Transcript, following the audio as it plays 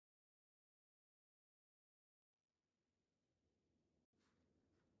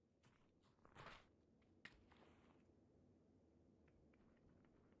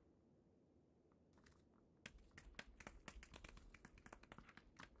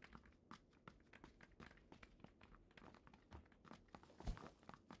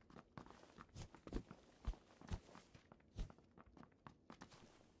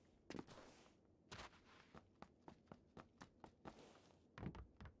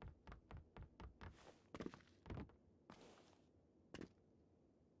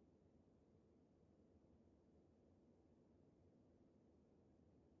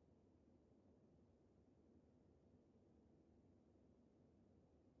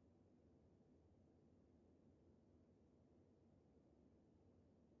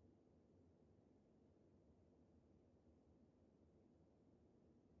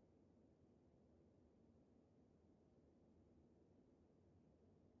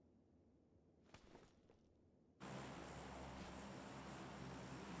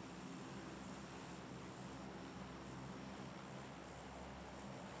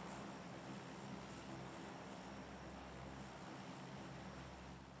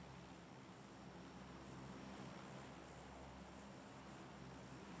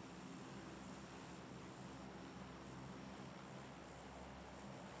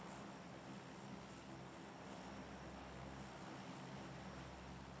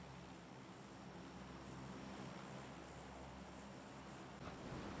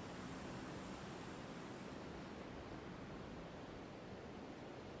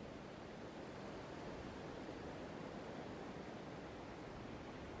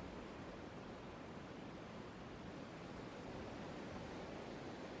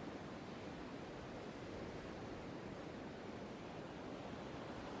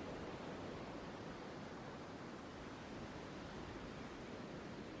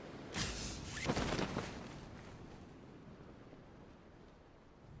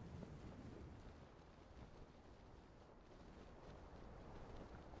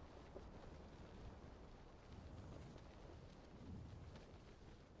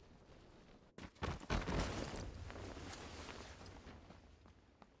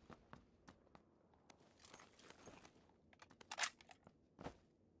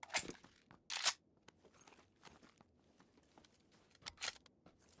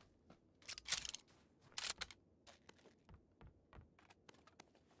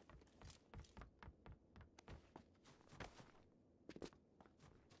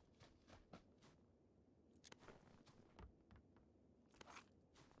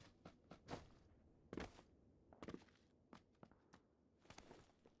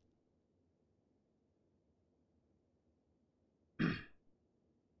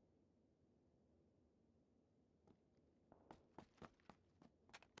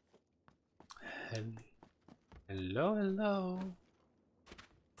Hello, hello.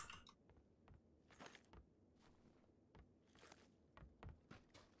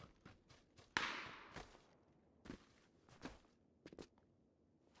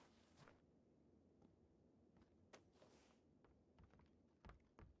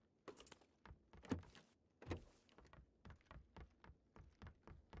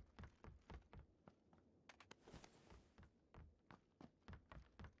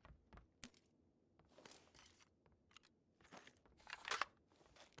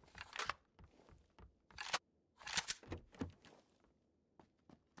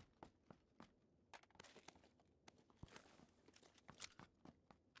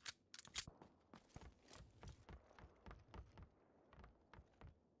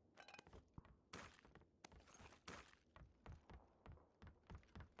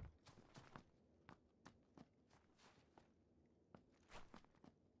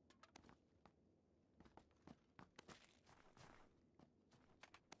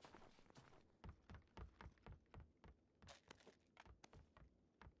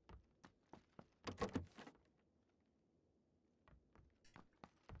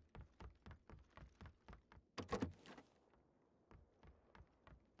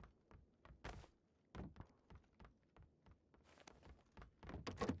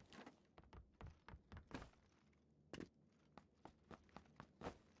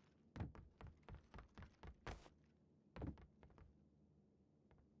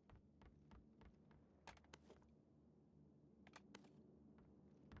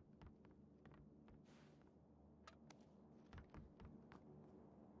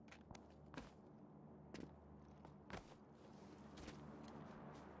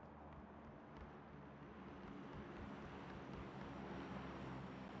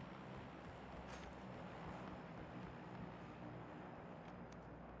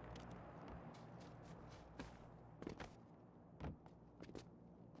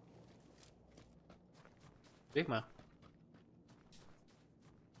 Biết mà.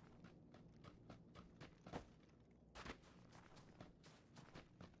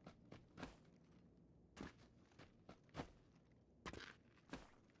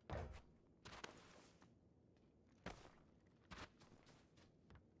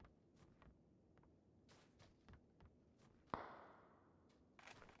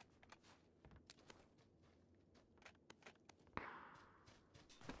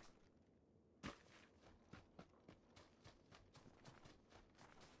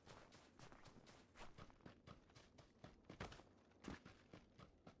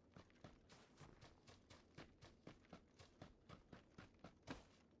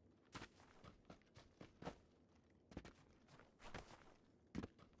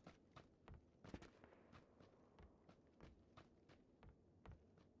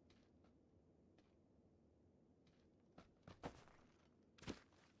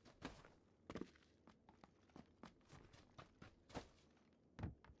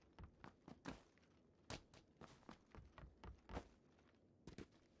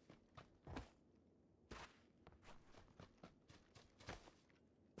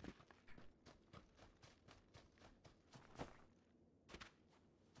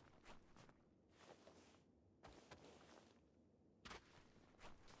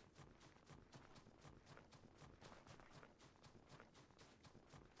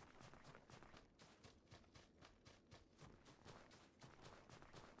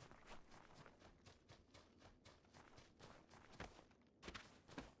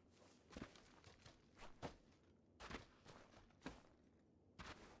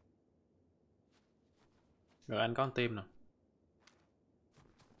 Rồi anh có con tim nè.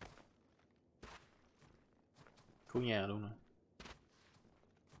 Cứu nhà luôn nè.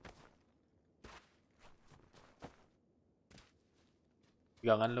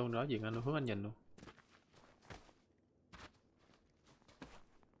 Gần anh luôn, đó diện anh luôn, hướng anh nhìn luôn.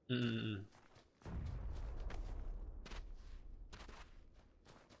 Ừ.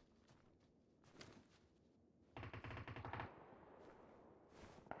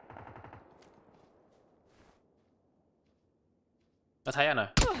 Nó thấy anh rồi.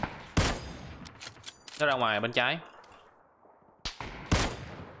 Nó ra ngoài bên trái.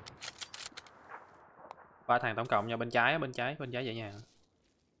 3 thằng tổng cộng nha, bên trái dãy nhà.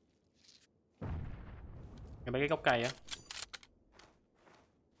 Ngay mấy cái gốc cây á.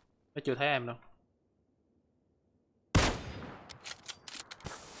 Nó chưa thấy em đâu.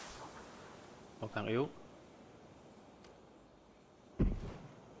 Một thằng yếu.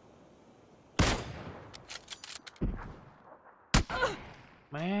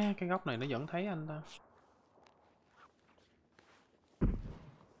 Má, cái góc này nó vẫn thấy anh ta.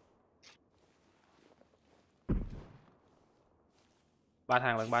 Ba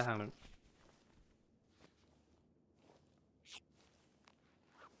thằng lận, ba thằng lận.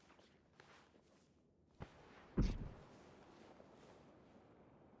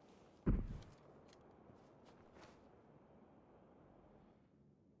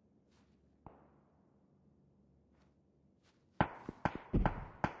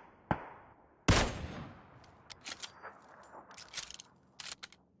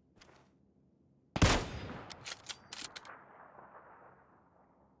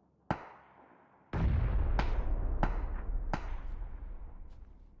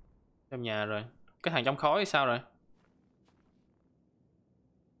 Trong nhà rồi. Cái thằng trong khói thì sao rồi?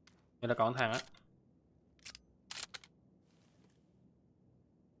 Vậy là còn thằng á.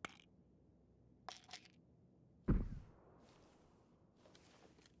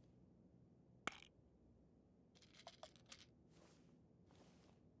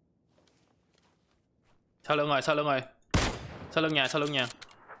 Sau lưng rồi, sau lưng rồi. Sau lưng nhà, sau lưng nhà.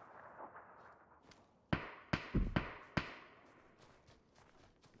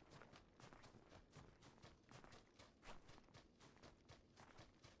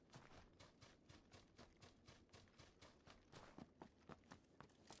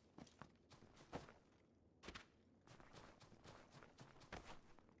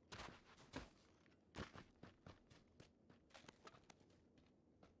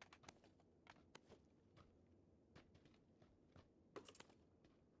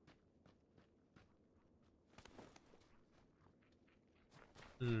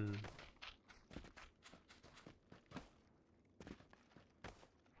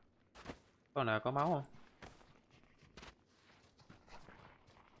 Con nào có máu không?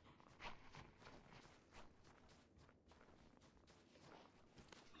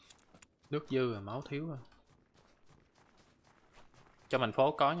 Nước dư rồi, máu thiếu rồi. Trong thành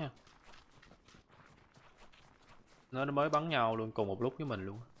phố có nha. Nó mới bắn nhau luôn cùng một lúc với mình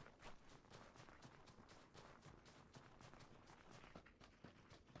luôn.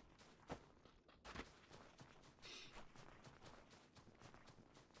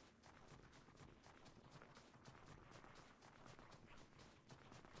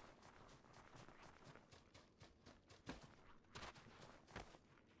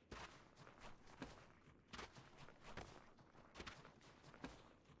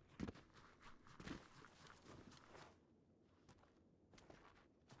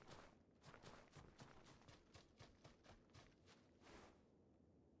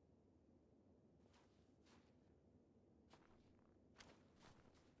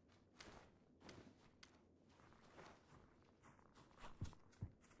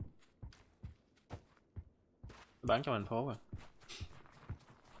 Bán trong thành phố rồi.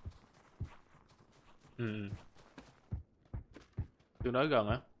 Tương đối gần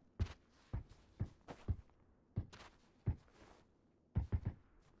á.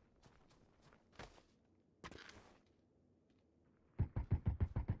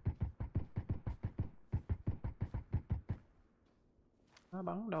 Nó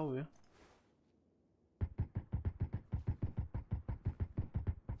bắn đâu vậy?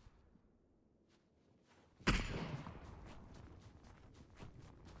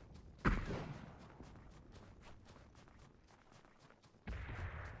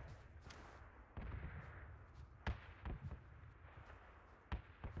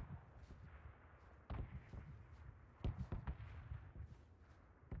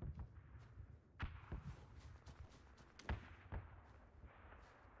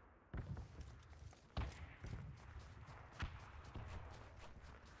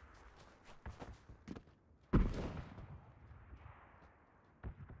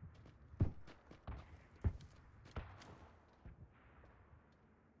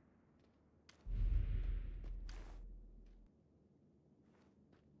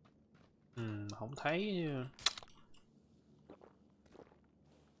 Không thấy.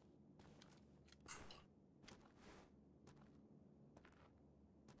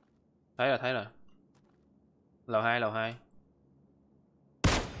 Thấy rồi, thấy rồi. Lầu 2, lầu 2.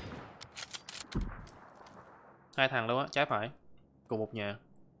 Hai thằng luôn á, trái phải. Cùng một nhà.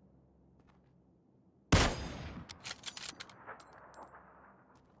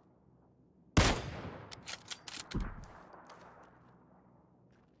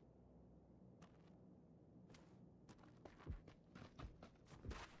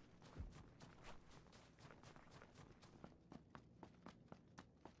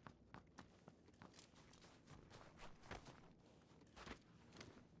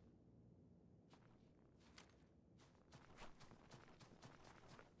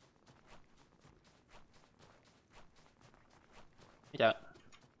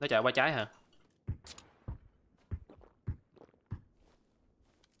 Nó chạy qua trái hả?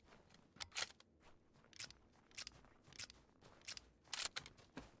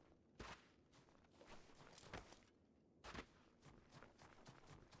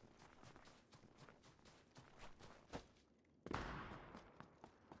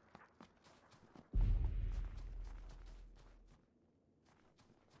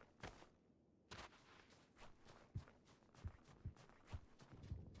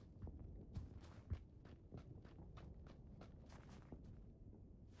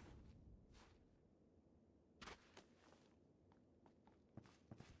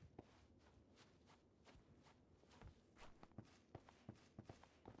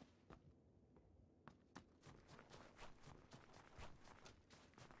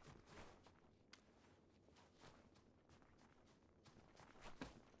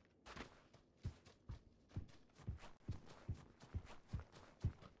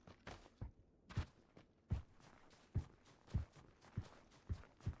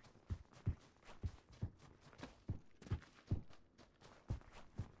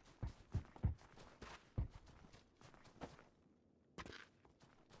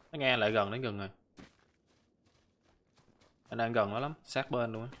 Nó nghe lại gần, đến gần rồi. Anh đang gần nó lắm, sát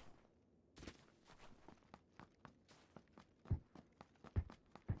bên luôn á.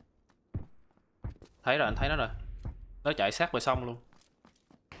 Thấy rồi, anh thấy nó rồi. Nó chạy sát bờ sông luôn.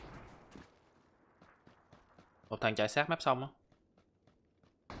 Một thằng chạy sát mép sông á.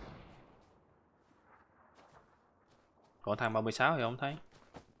 Còn thằng 36 thì không thấy.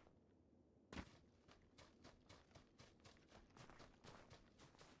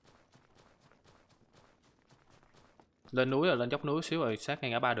 Lên núi rồi, lên dốc núi xíu rồi sát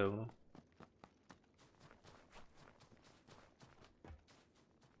ngay ngã ba đường luôn.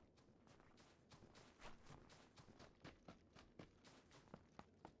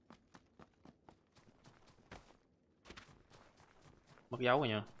 Mất dấu rồi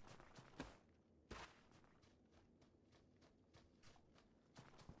nha.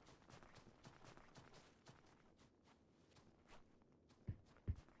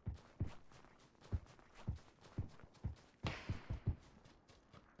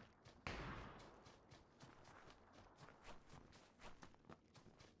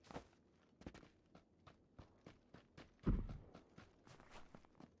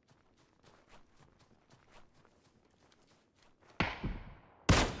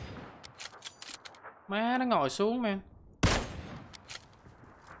 Má, nó ngồi xuống man.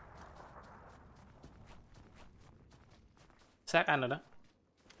 Sát anh rồi đó.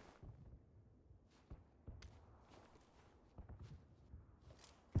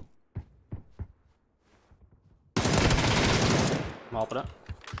 Một rồi đó.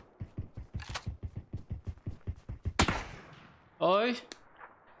 Ôi.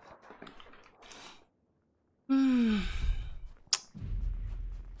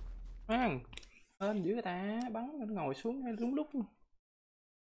 Man, lên dưới người ta bắn nó ngồi xuống ngay đúng lúc.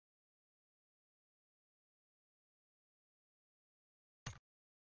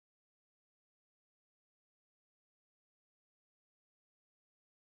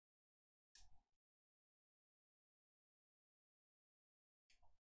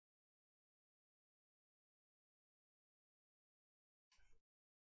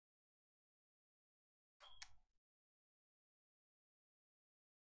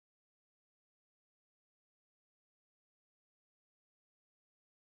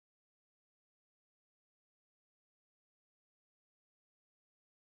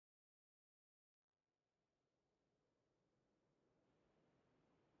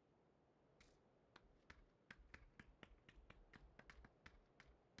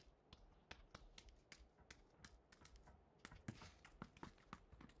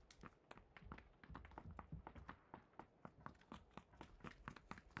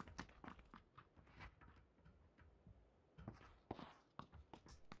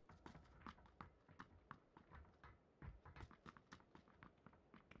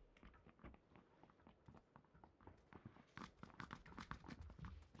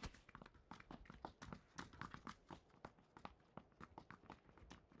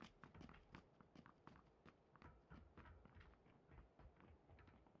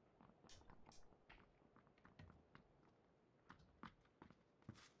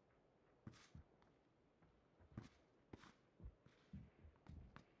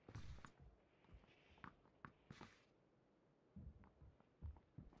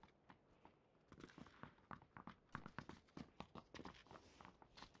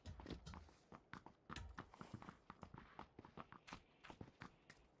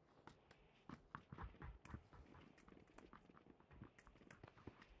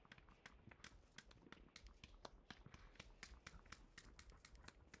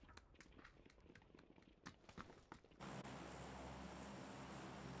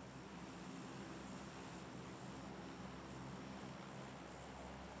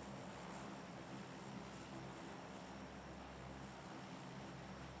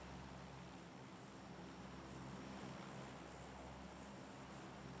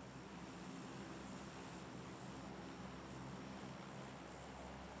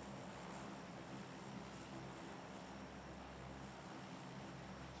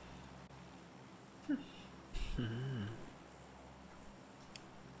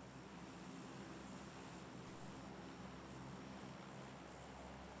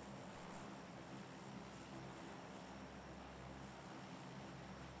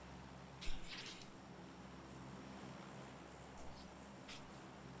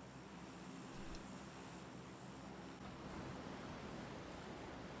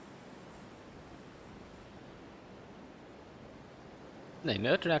 Này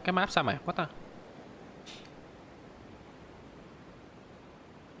nết ra cái map sa mạc quá ta.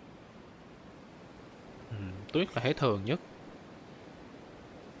 Tuyết là thấy thường nhất.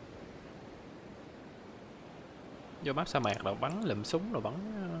 Vô map sa mạc rồi bắn lụm súng rồi bắn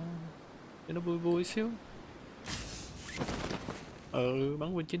cho nó vui vui xíu.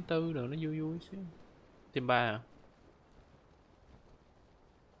 Bắn Win 94 rồi nó vui vui xíu. Team 3 à?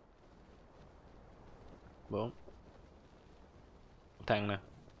 4. Một thằng nè.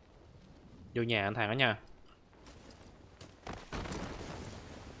 Vô nhà anh thằng đó nha.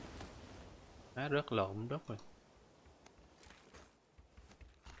 Rớt lộn rớt rồi.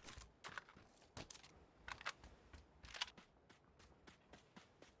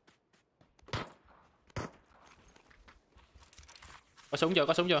 Có súng chưa?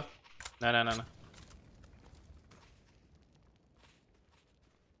 Có súng chưa? Nè nè nè nè.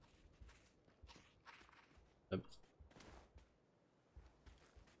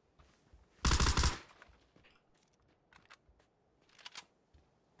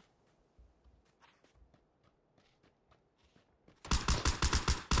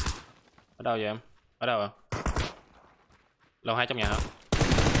 Ở đâu vậy em? Ở đâu à? Lầu 2 trong nhà hả?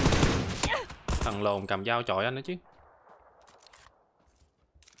 Thằng lồn cầm dao chọi anh đó chứ.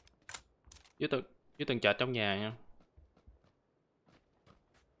 Dưới tầng trệt trong nhà nha.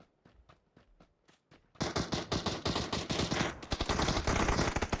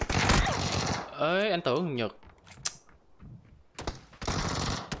 Ê, anh tưởng thằng Nhật.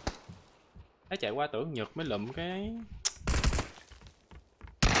 Thấy chạy qua tưởng thằng Nhật mới lụm cái.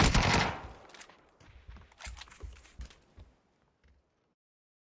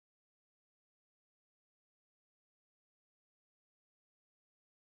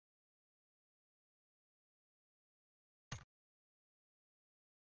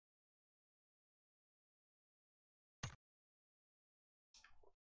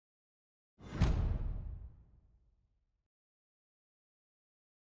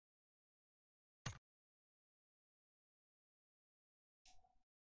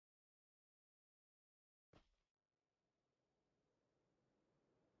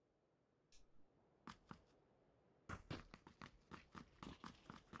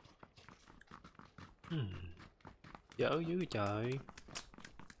 Dở dữ trời.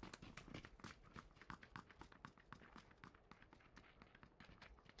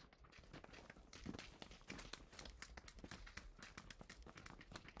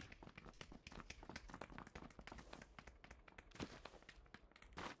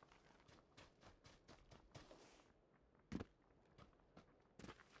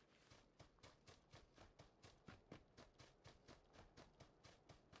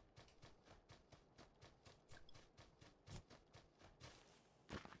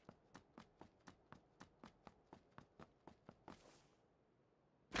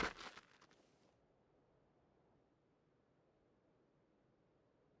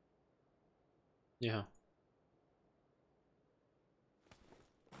 Vậy hả?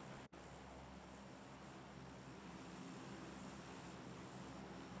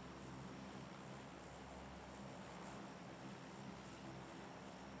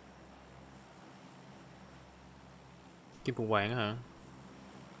 Kim phùng hoàng hả?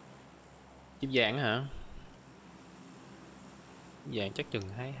 Kim vàng hả? Vàng chắc chừng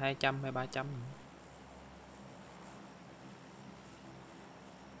 200 hay 300.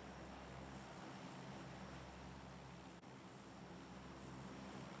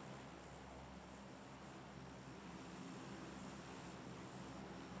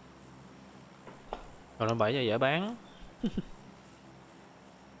 Còn nó 7 giờ dễ bán.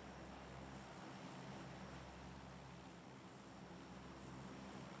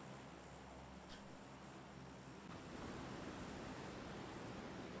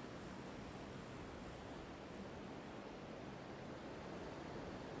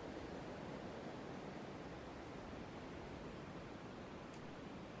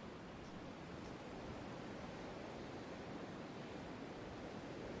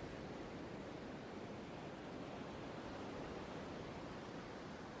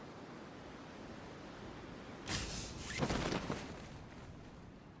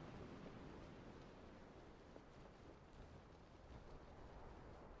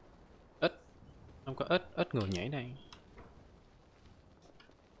 Ít. Không có ít người nhảy đây.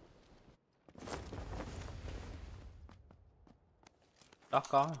 Đó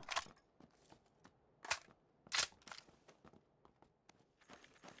có.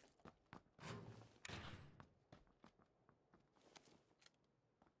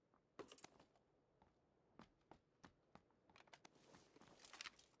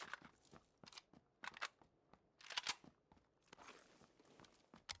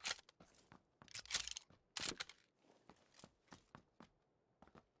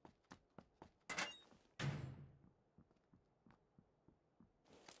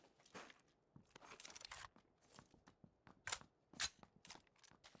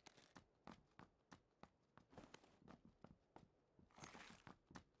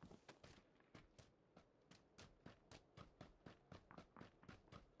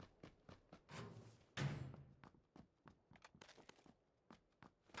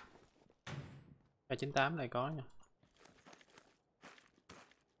 K98 này có nha.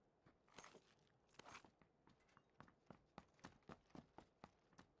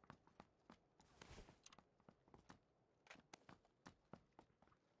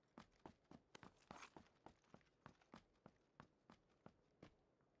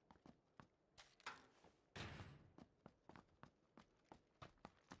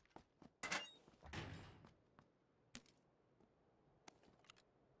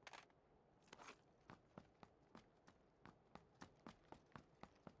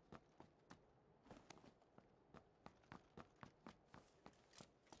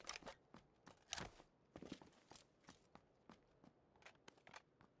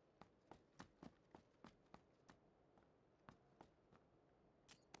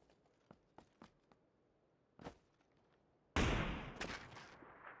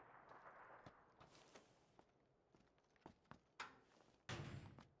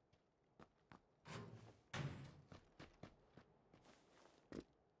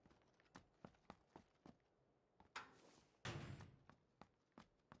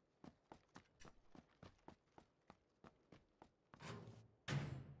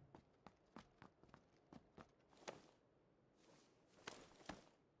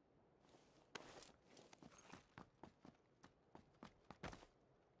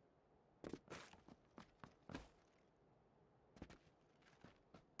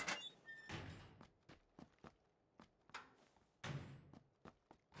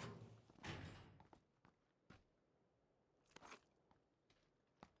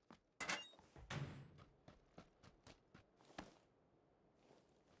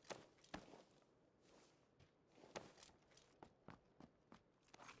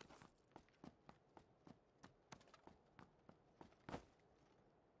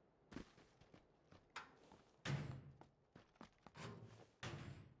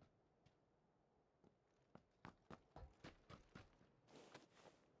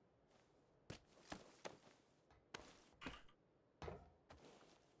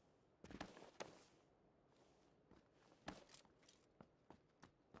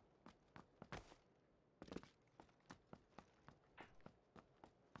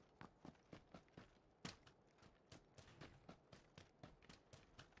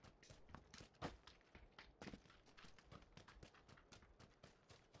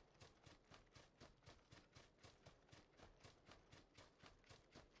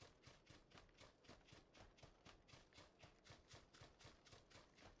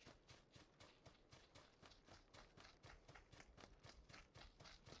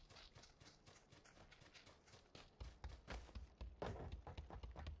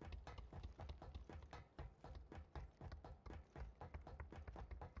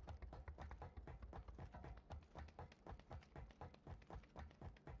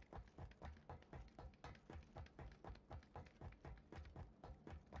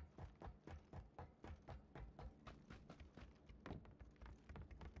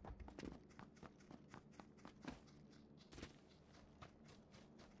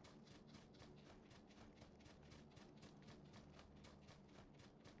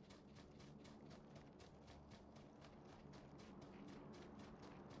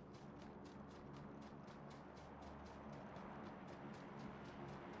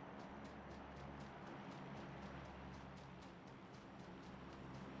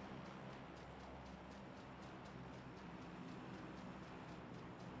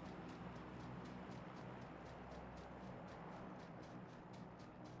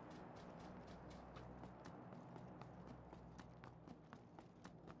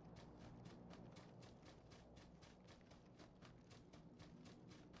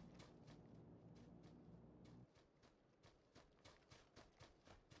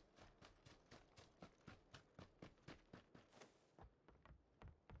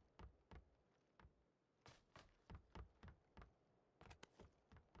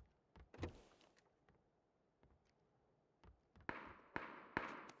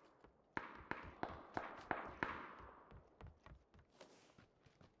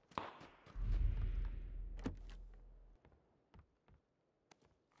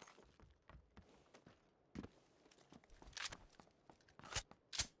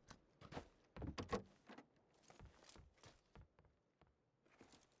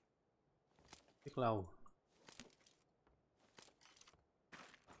 Biết lâu.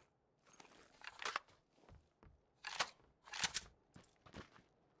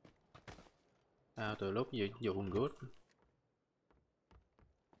 Từ lúc dụng good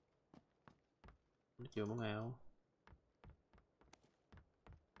nó chưa muốn ao.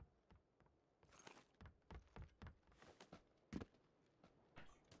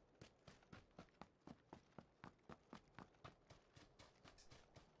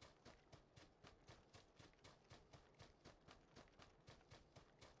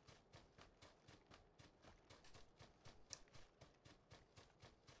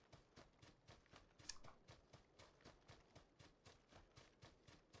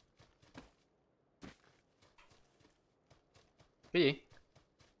 Cái gì?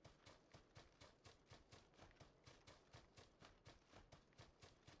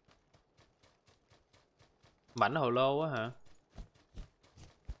 Mảnh hồ lô á hả?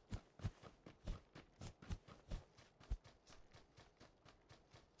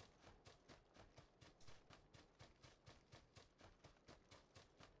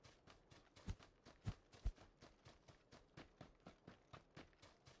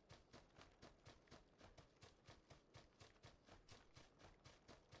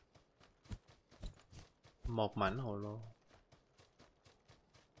 Một mảnh hồ lô.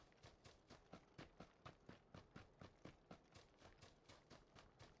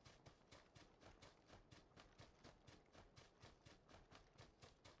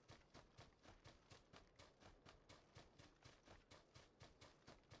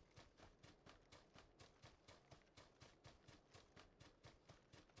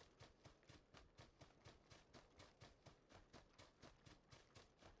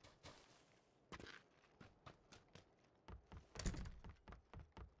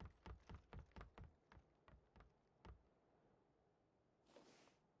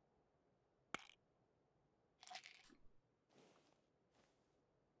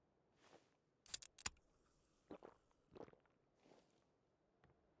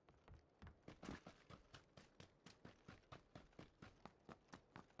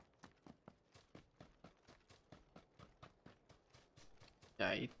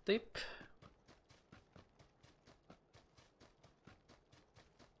 Chạy tiếp.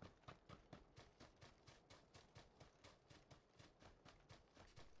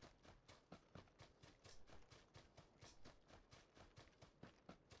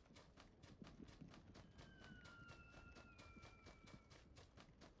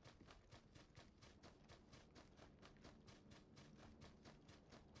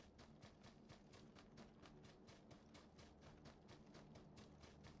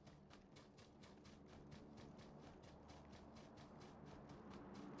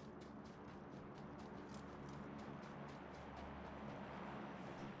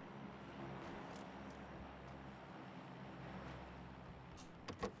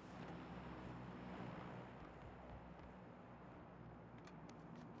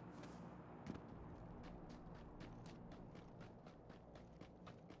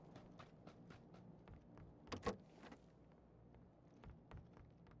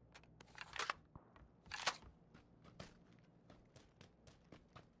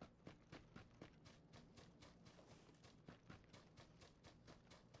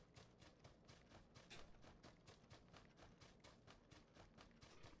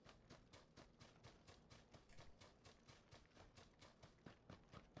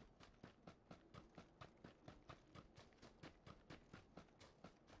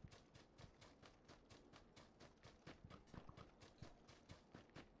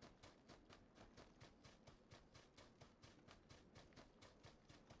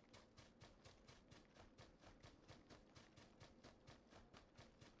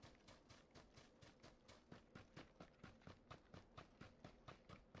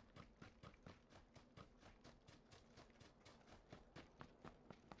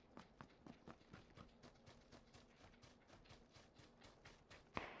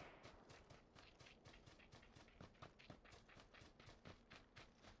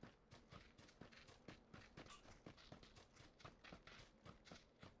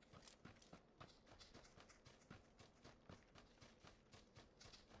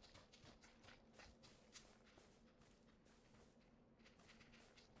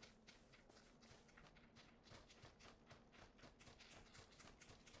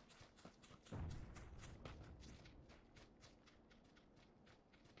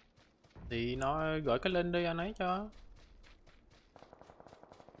 Thì nó gửi cái link đi anh ấy cho.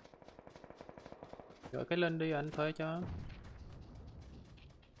 Gửi cái link đi anh thuê cho.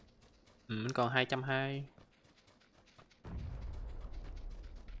 Anh còn 220.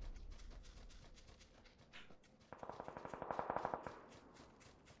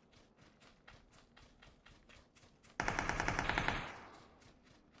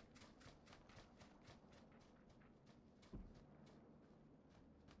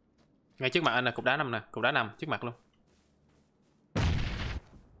 Ngay trước mặt anh nè, cục đá nằm nè, cục đá nằm trước mặt luôn.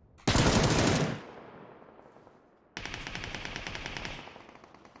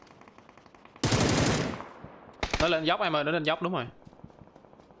 Nó lên dốc em ơi, nó lên dốc đúng rồi.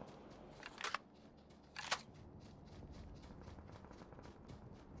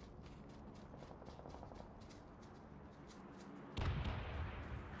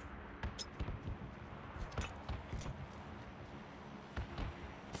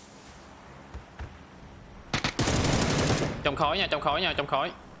 Trong khói nha, trong khói nha, trong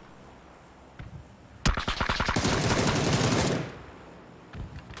khói.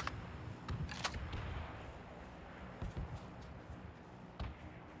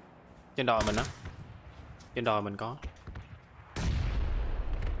 Trên đồi mình á. Trên đồi mình có.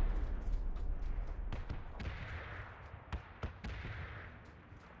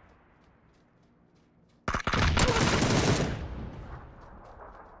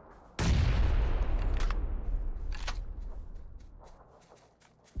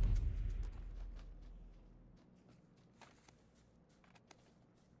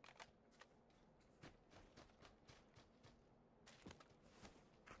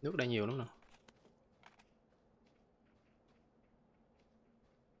 Nước đây nhiều lắm nè.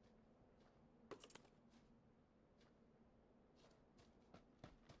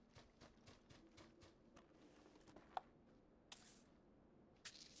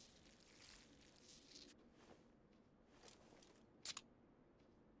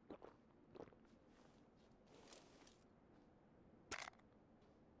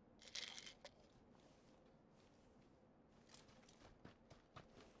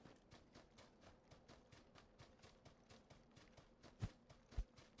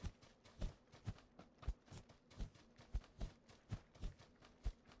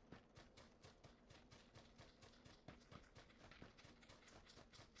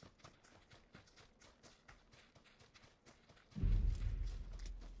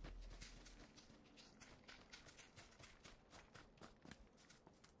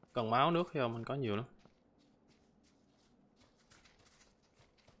 Còn máu nước không? Mình có nhiều lắm.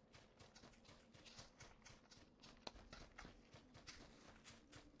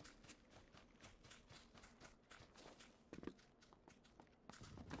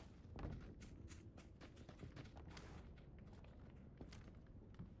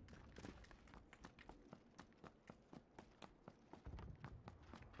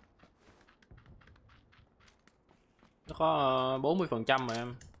 Nó có 40% mà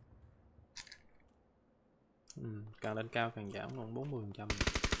em. Càng lên cao càng giảm còn 40%.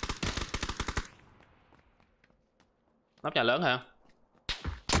 Nóc nhà lớn hả?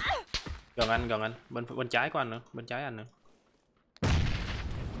 Gần anh, bên trái của anh nữa, bên trái anh nữa.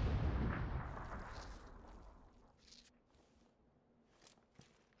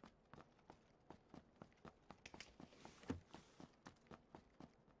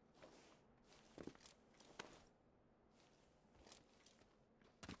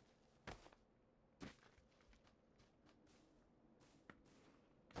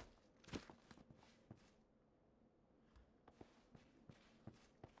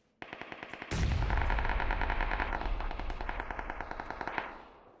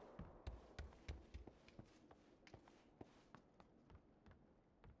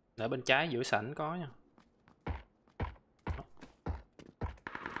 Ở bên trái giữa sảnh có nha.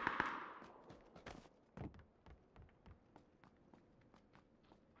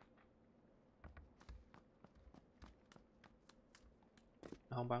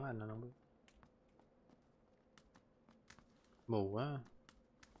 Nó không bắn anh, nó không biết. Mù quá.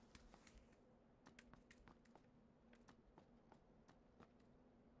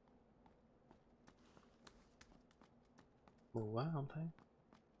 Mù quá không thấy.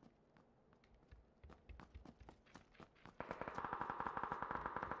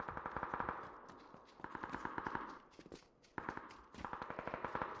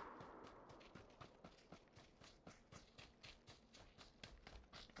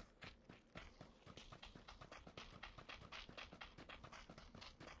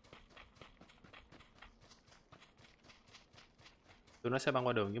 Tụi nó sẽ băng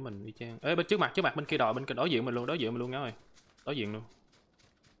qua đường với mình đi chang. Ê, bên trước mặt bên kia đồi, bên đối diện mình luôn nhá ơi. Đối diện luôn.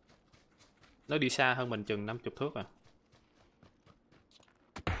 Nó đi xa hơn mình chừng 50 thước à.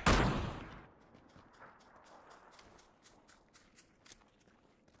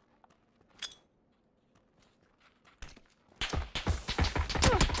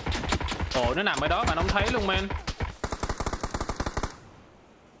 Ồ, nó nằm ở đó mà nó không thấy luôn man.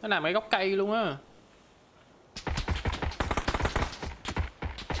 Nó nằm ở gốc cây luôn á.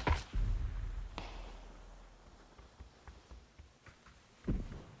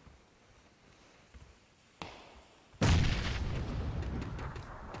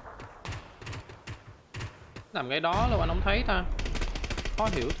 Nằm ngay đó luôn anh không thấy ta. Khó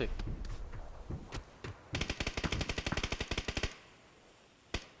hiểu thiệt.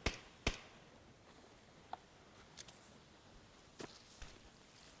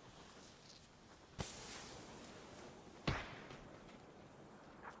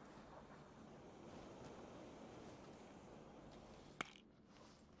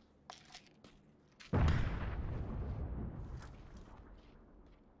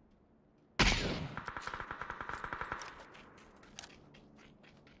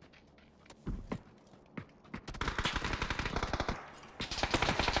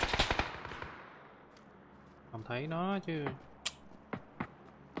 thấy nó chứ.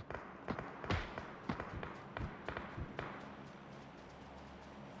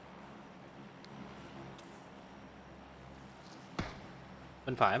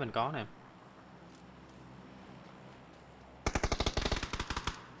 Bên phải mình có nè.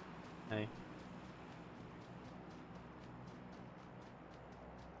 Đây.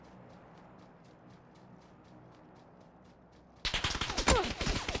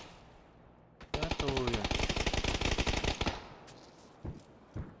 Chết tôi rồi.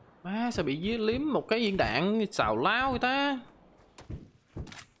 Má sao bị liếm một cái viên đạn xào lao người ta.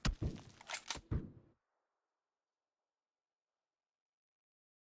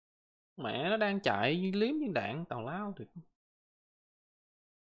 Mẹ nó đang chạy liếm viên đạn tào lao thì.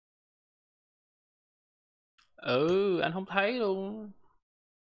 Ừ, anh không thấy luôn.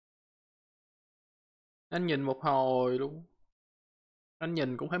 Anh nhìn một hồi luôn. Anh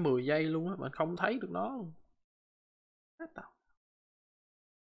nhìn cũng phải 10 giây luôn á, mà anh không thấy được nó luôn.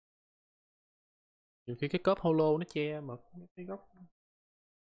 Nhiều khi cái cốp holo nó che mà cái góc.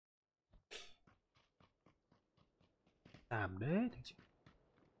 Tàm đế thật sự.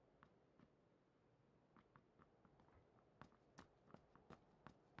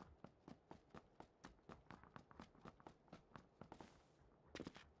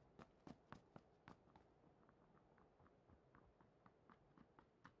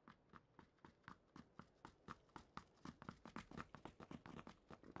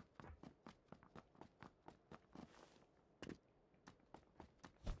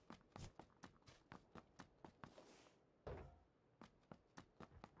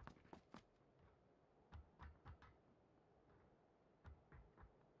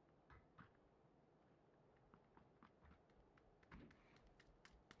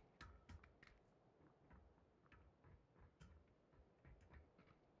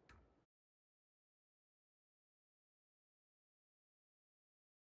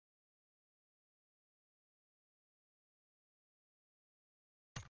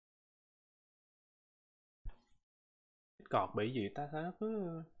 Cái cọt bị gì ta, sao nó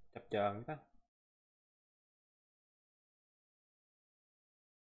cứ chập chờn vậy ta.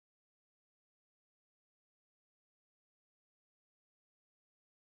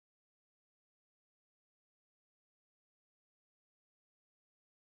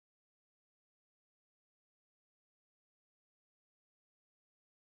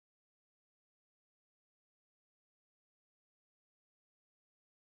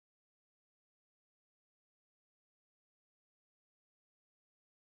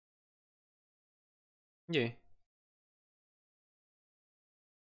 Cái gì?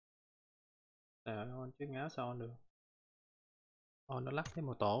 Trời ơi, on chiếc áo sao on được. On nó lắc thêm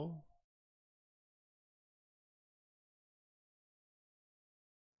một tổ.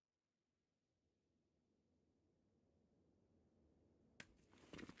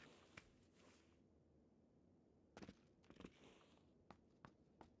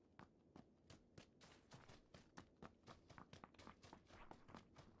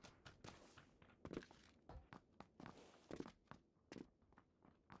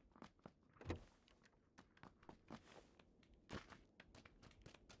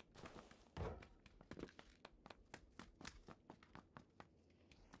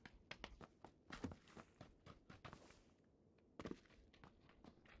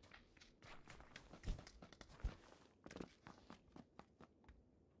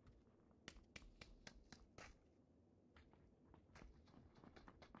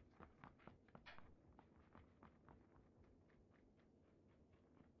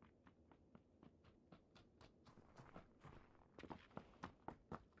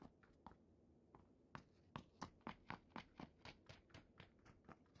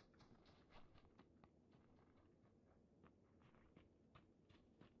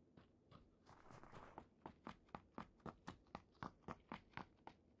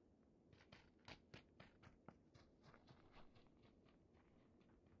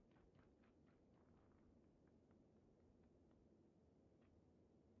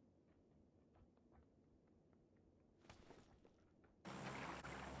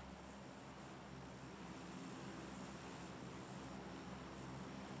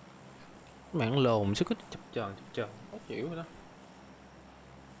 Mạng lồn sức chập chờn khó chịu rồi đó.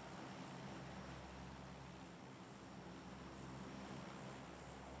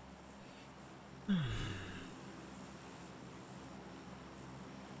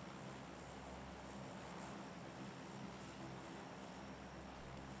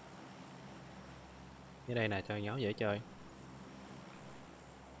 Như đây nè, chơi nhóm dễ chơi.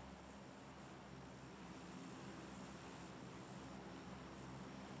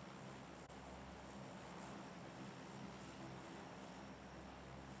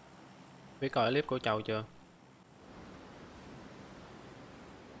 Biết coi clip của Châu chưa?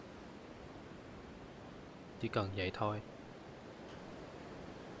 Chỉ cần vậy thôi.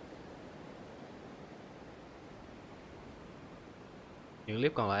 Những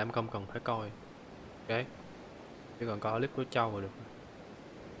clip còn lại em không cần phải coi. Ok, chỉ cần coi clip của Châu là được.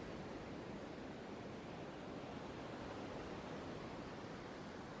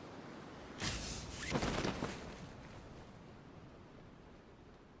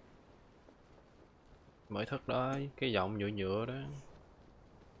 Mới thức đó, cái giọng nhựa nhựa đó.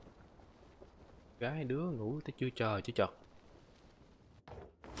 Gái đứa ngủ tới chưa trời chứ chật.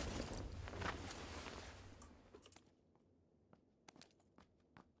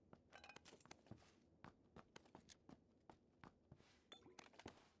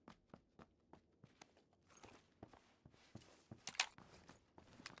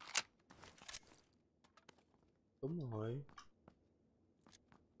 Đúng rồi.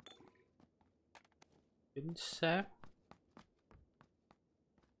 Chính xác.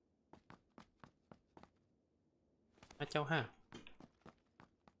 Châu ha.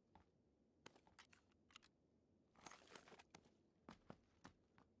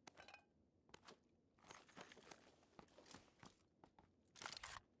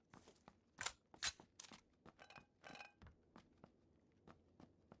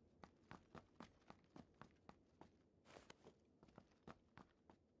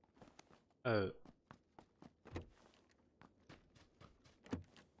 Ừ.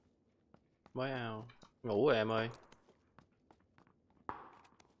 Mới ao. Ngủ rồi em ơi.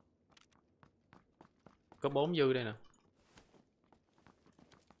 Có 4 dư đây nè.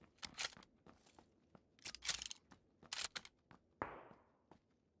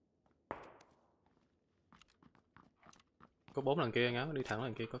 Có 4 lần kia ngáo, đi thẳng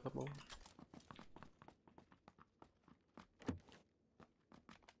lần kia có cấp 4.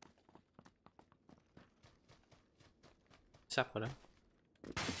 Sắp rồi đó.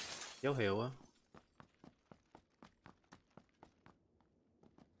 Dấu hiệu á.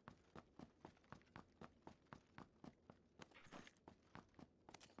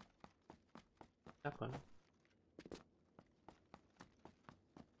 Sắp rồi.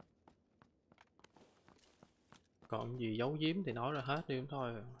 Còn gì giấu giếm thì nói ra hết đi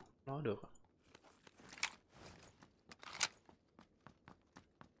thôi. Nói được.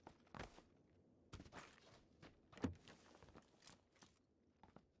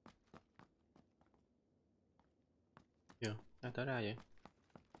 Chưa, đang tới ra vậy.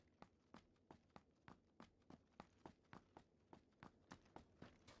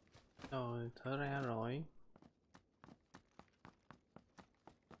 Rồi, thở ra rồi.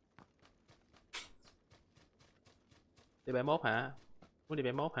 Đi 71 hả? Muốn đi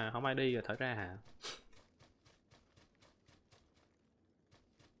 71 hả? Không ai đi rồi thở ra hả?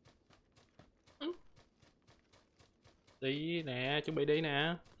 Đi nè, chuẩn bị đi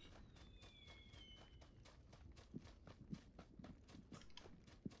nè.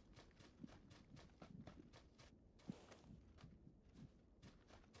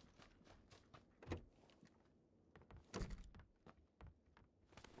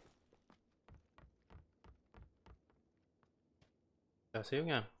 Chờ xíu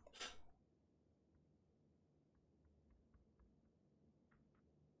nha.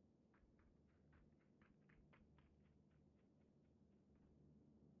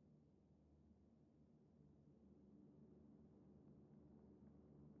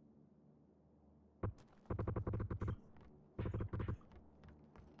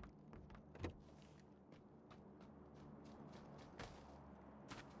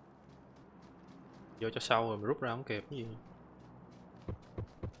 Vô cho sâu rồi mà rút ra không kịp cái gì.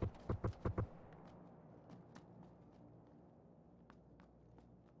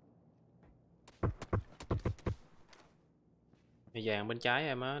 Nhà vàng bên trái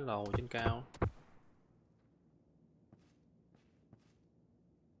em á, lầu trên cao.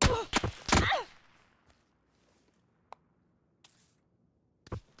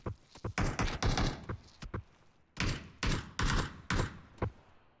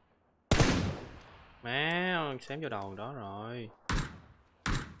 Má, xém vô đầu đó rồi.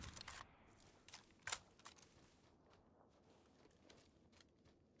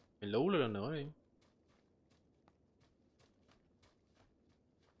 Mày lú lên lần nữa đi.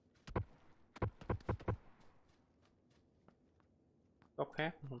 Góc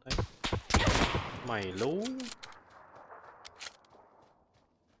khác không thấy. Mày lú.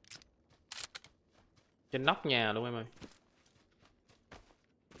 Trên nóc nhà luôn em ơi.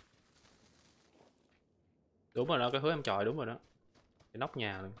 Đúng rồi đó, cái hướng em chọi đúng rồi đó. Trên nóc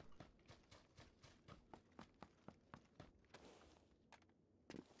nhà luôn.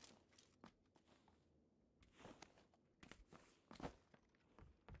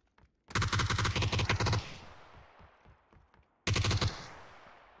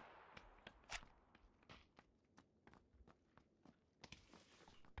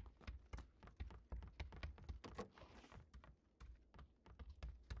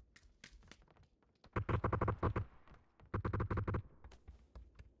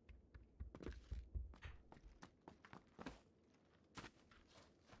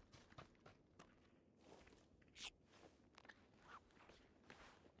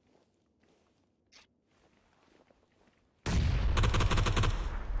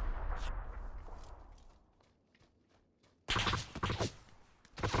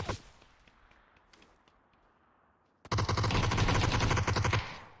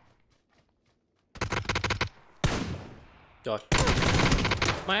 Trời,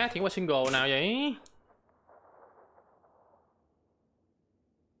 má thiển qua single nào vậy?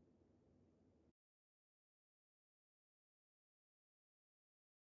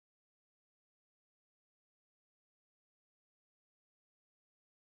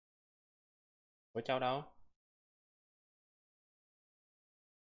 Ủa Châu đâu?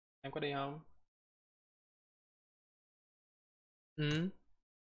 Em có đi không? Ừ.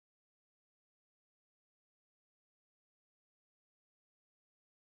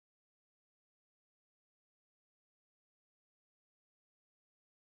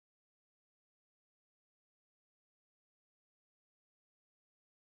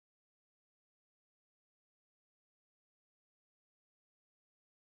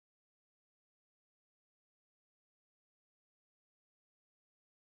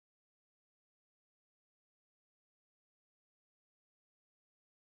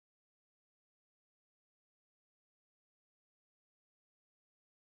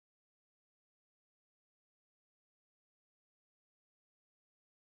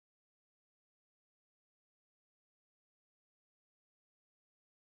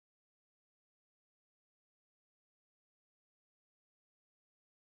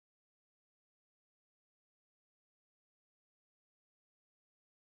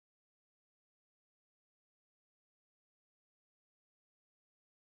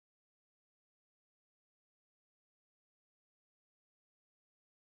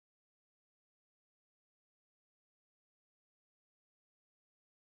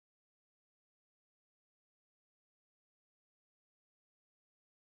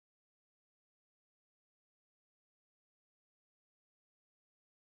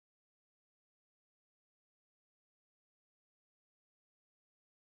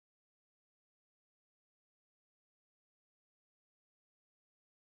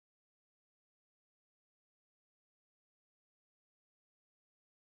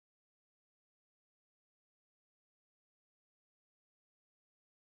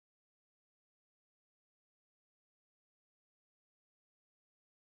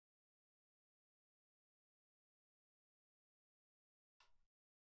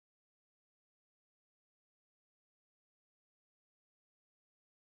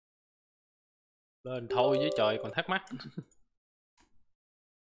 Lên thôi với trời còn thắc mắc.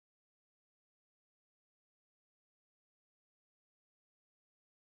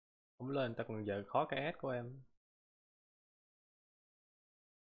 Không lên ta còn giờ khó cái S của em.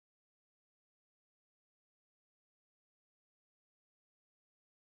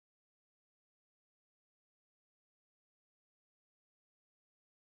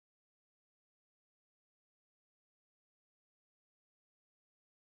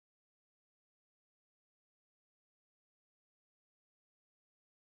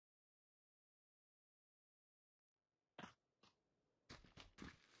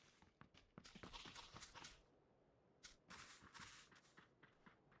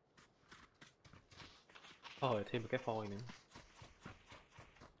 Thôi thêm một cái phôi nữa.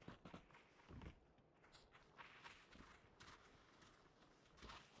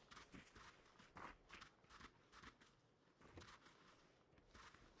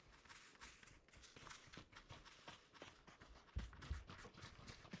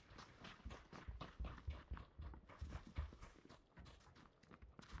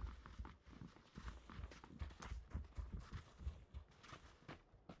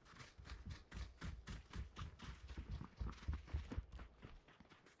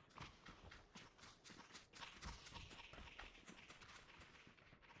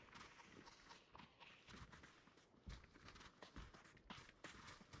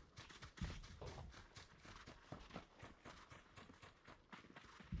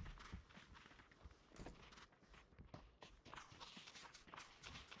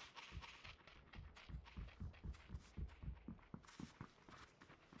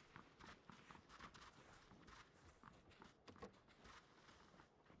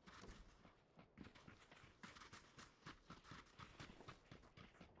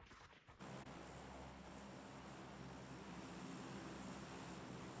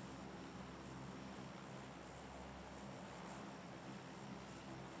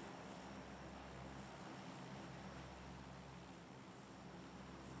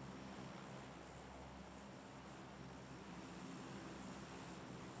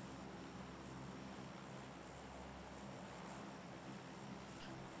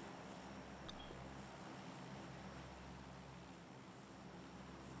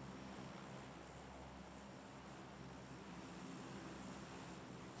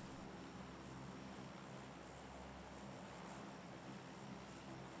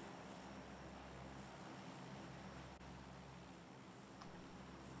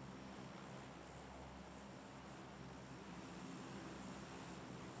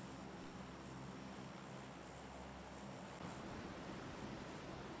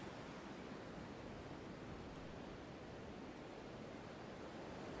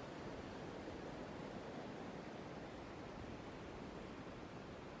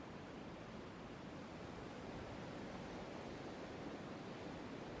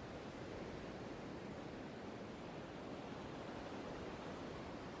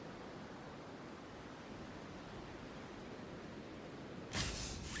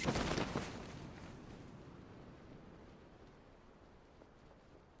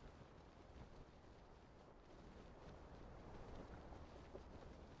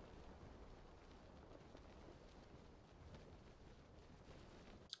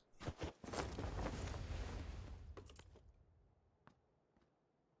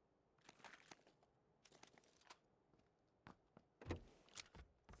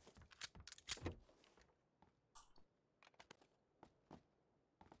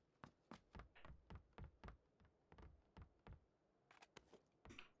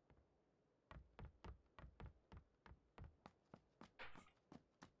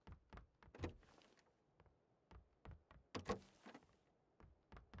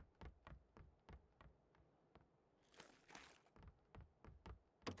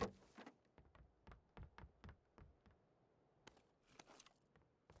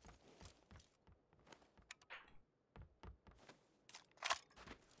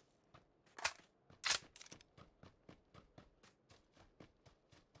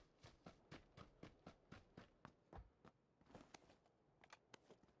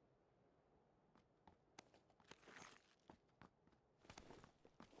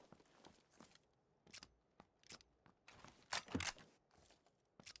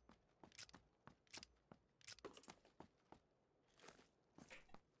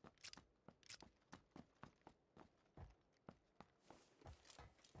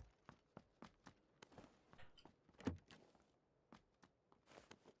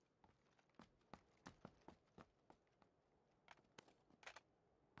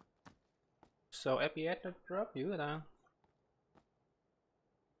 Sao FPS nó drop dữ rồi ta?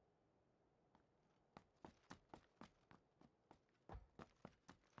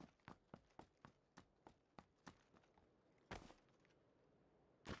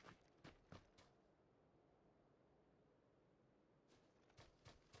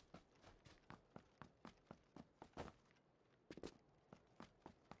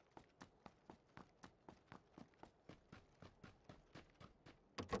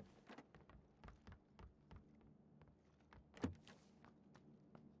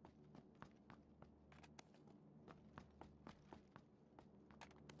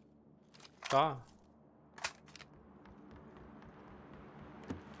 Có.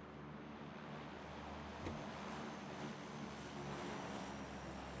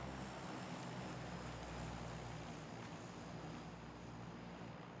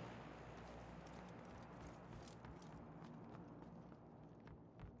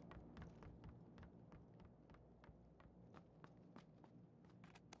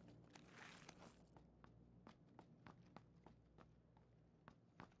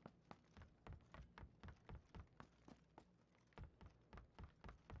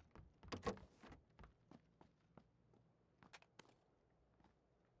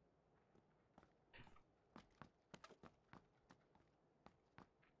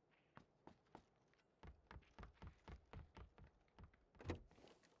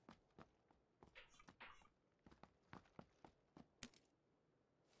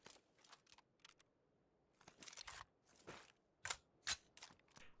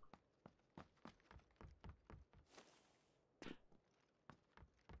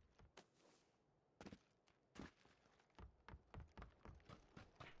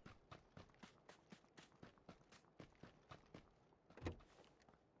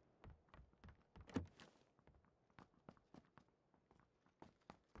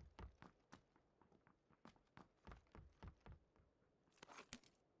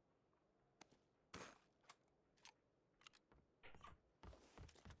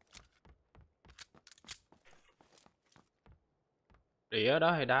 Đĩa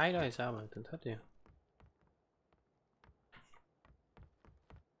đó hay đáy đó hay sao mà tình thích vậy?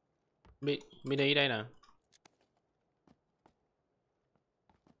 Mini đây nè.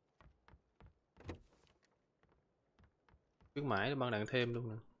 Khuyến mãi băng đạn thêm luôn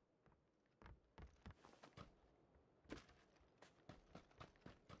nè.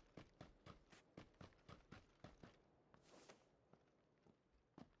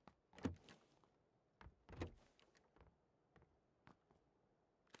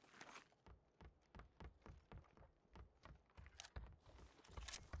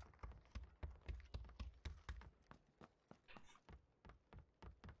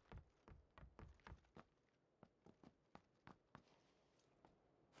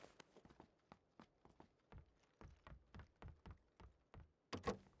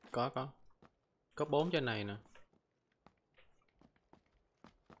 Có. Cấp 4 trên này nè.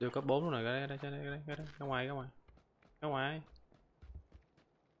 Đưa cấp 4 luôn này, cái đó. Ra ngoài. Ra ngoài.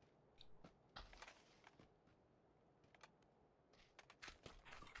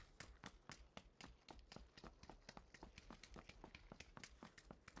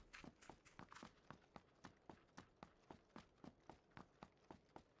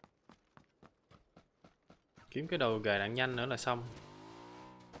 Kiếm cái đầu gài đạn nhanh nữa là xong.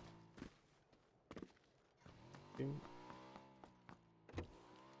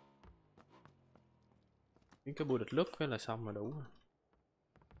 Kiếm cái bùa địch lướt cái là xong là đủ.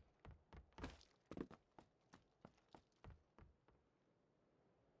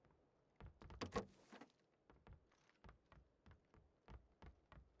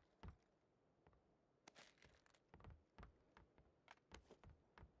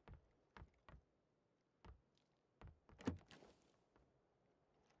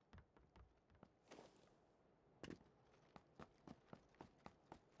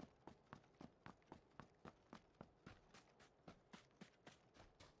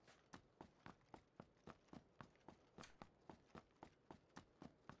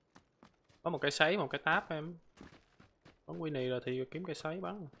 Có một cái sấy, một cái táp em. Bắn Winnie rồi thì kiếm cái sấy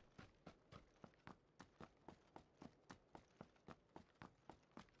bắn.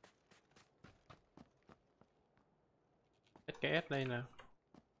 SKS đây nè.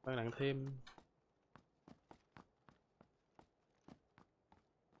 Bắn đạn thêm.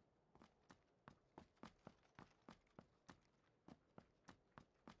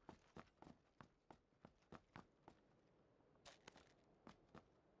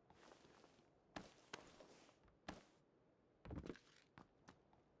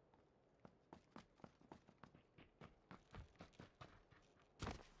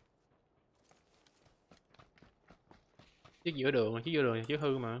 Chiếc giữa đường, chiếc giữa đường là chiếc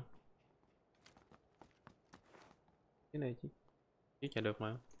hư mà. Cái này chiếc chạy được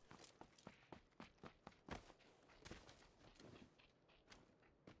mà.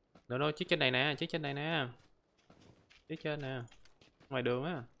 Đâu chiếc trên này nè, chiếc trên này nè. Chiếc trên nè. Ngoài đường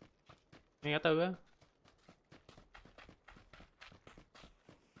á. Ngay ngã tư á.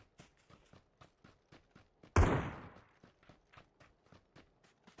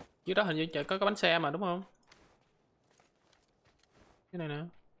 Chiếc đó hình như có bánh xe mà đúng không? Cái này nè.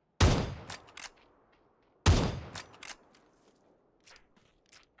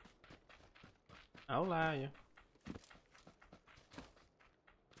 Ảo la vậy.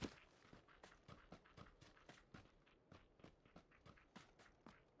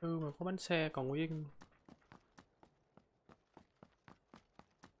 Mà có bánh xe còn nguyên.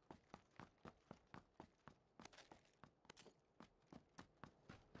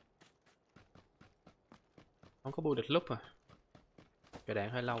 Không có bưu địch lúc à. Cái đạn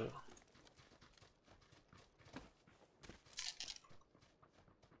hơi lâu.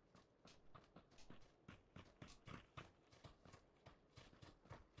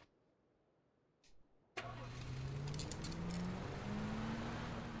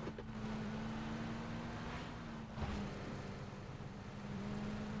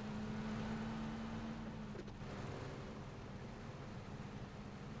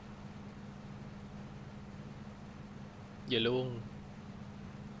 Về luôn.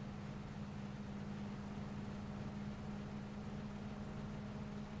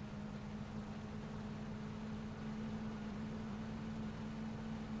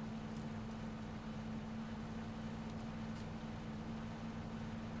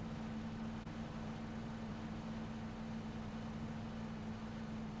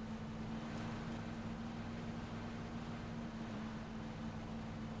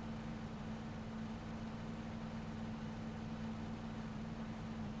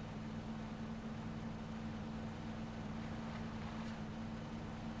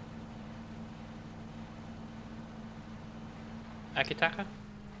 Architect á.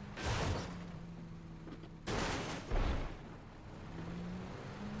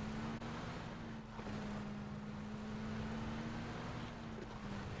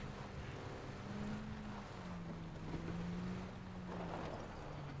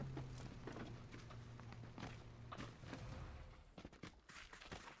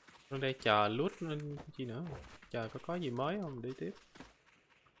 Ở đây chờ loot chi nữa. Chờ có gì mới không đi tiếp.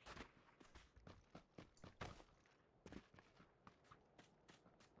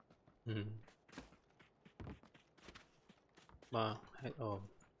 Mà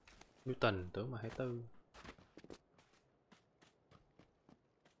Newton tưởng mà 24.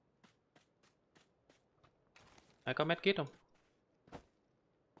 Ai có medkit không?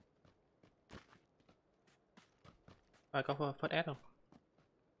 Ai có first aid không?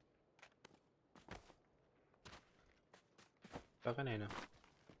 Có cái này nè.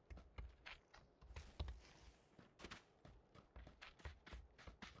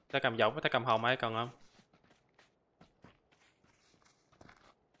 Ta cầm dọc với ta cầm hồng ai cần không?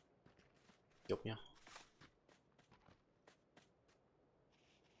 Chụp nha.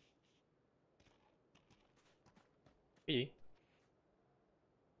 Cái gì?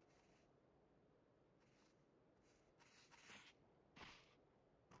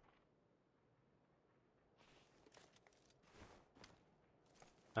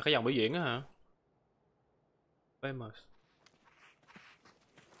 Là cái dòng biểu diễn á hả? Famous.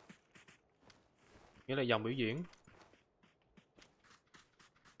 Nghĩa là dòng biểu diễn.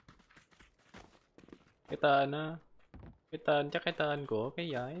 Cái tên á. Cái tên chắc cái tên của cái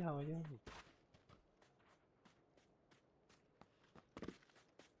giải thôi chứ.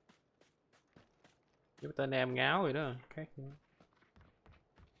 Cái tên em ngáo rồi đó. Khác nữa.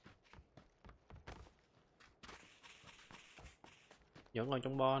 Vẫn còn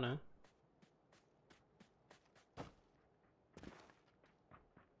trong bo nữa.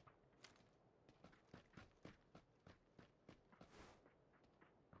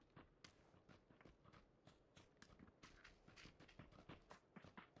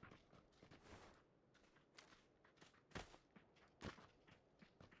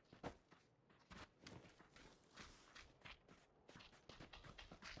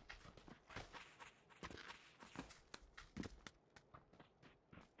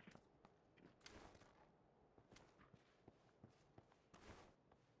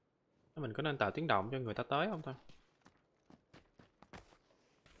 Mình có nên tạo tiếng động cho người ta tới không ta?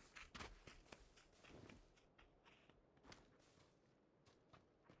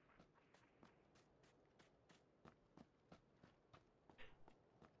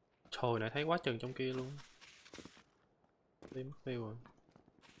 Trời này thấy quá chừng trong kia luôn. Đi mất tiêu rồi.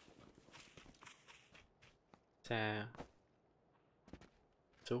 Xa.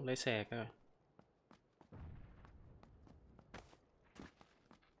 Xuống lấy xe cái rồi.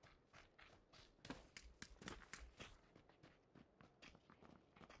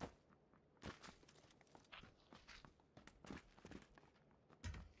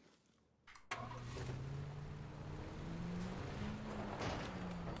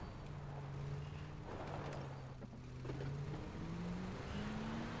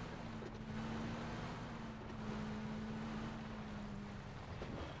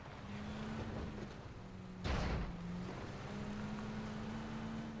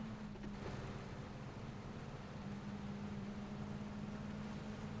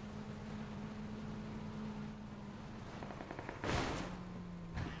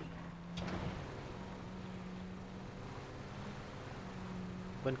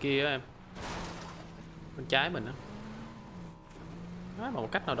 Bên kia á em, bên trái mình á. Mà một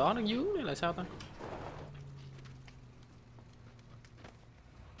cách nào đó nó dướng đây là sao ta?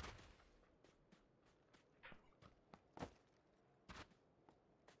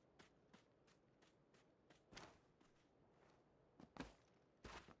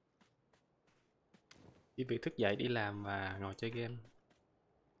 Chỉ việc thức dậy đi làm và ngồi chơi game.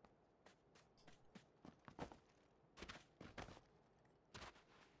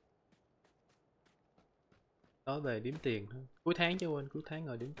 Tối về đếm tiền thôi. Cuối tháng chứ quên, cuối tháng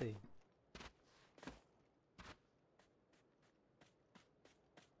ngồi đếm tiền.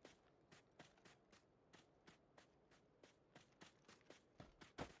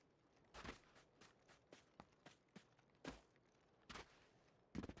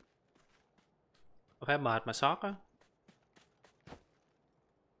 Có phải mệt mà sót á.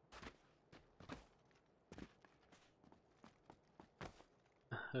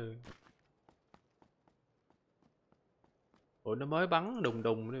 Ừ. Ủa nó mới bắn đùng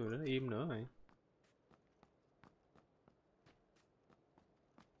đùng rồi nó im nữa rồi.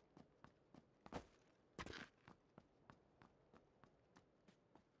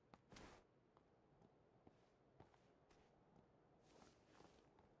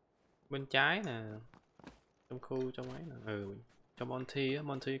 Bên trái nè, trong khu trong ấy nè. Ừ, trong Monty á,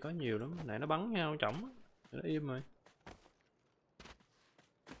 Monty có nhiều lắm. Nãy nó bắn nhau chổng á, nó im rồi.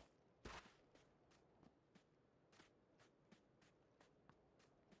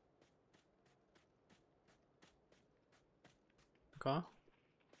 Có.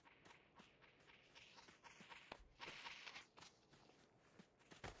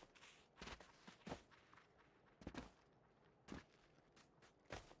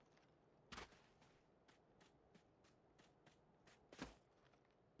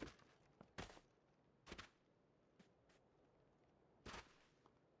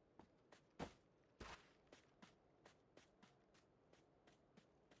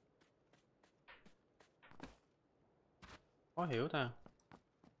 Khó hiểu ta.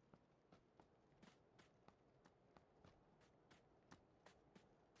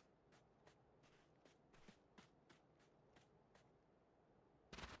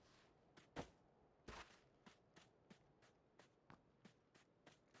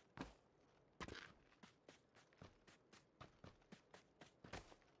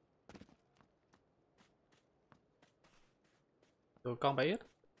 Tụi con bé ít.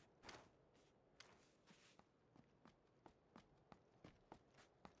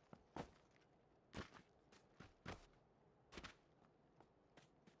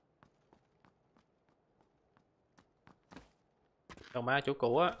 Còn ba chủ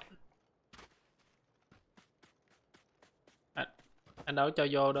cũ á. À, anh đâu có cho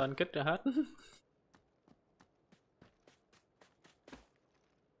vô đâu, anh kích ra hết.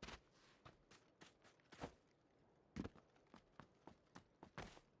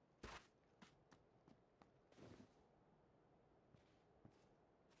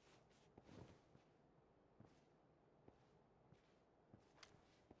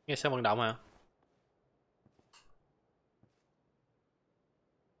 Nghe sao vận động hả?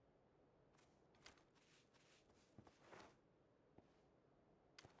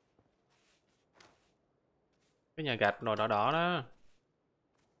 Cái nhà gạch màu đỏ đỏ đó.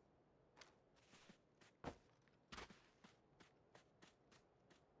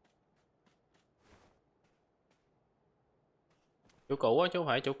 Chủ cũ á chứ không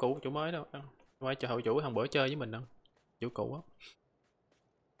phải chủ cũ chủ mới đâu. Không phải chủ hậu chủ thằng bữa chơi với mình đâu. Chủ cũ á.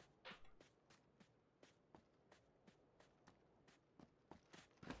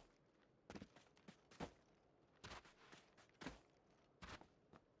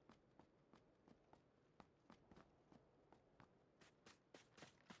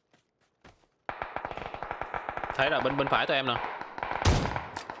 Thấy rồi, bên bên phải tụi em nè.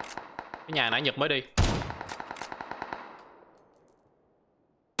 Cái nhà nãy Nhật mới đi.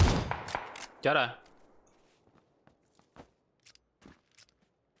 Chết rồi.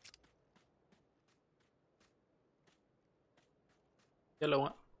 Chết luôn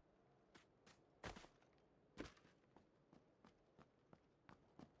á.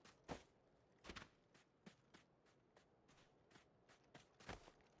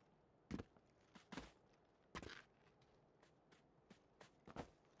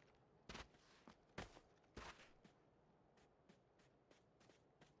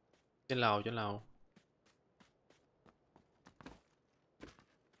 Trên lầu, trên lầu.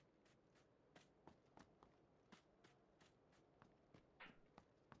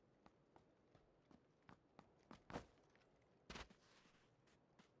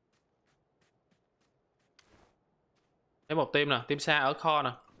 Thấy một team nè, team xa ở kho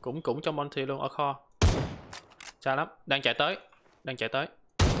nè, cũng cũng trong Monty luôn, ở kho. Xa lắm, đang chạy tới, đang chạy tới.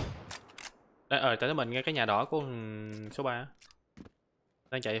 Đây, tới mình ngay cái nhà đỏ của số 3.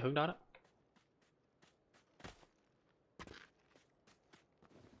 Đang chạy hướng đó đó.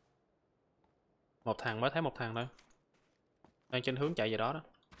 Một thằng, mới thấy một thằng thôi. Đang trên hướng chạy về đó đó.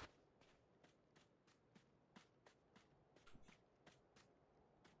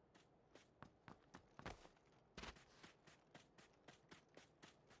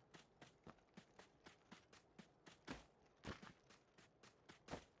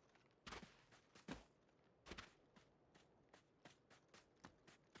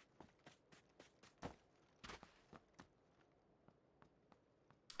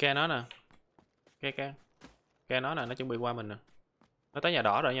 Ke nó nè. Ke nó nè, nó chuẩn bị qua mình nè. Nó tới nhà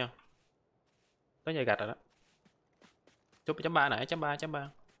đỏ rồi nha. Tới nhà gạch rồi đó. Chấm 3 nãy, chấm 3, chấm 3.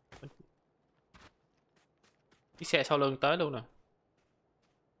 Chiếc xe sau lưng tới luôn nè.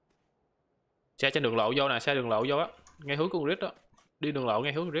 Xe trên đường lộ vô nè, xe đường lộ vô á. Ngay hướng của grid đó. Đi đường lộ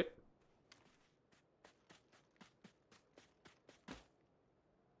ngay hướng grid.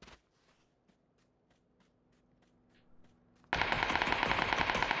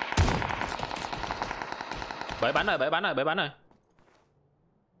 Bể bánh rồi, bể bánh rồi, bể bánh rồi.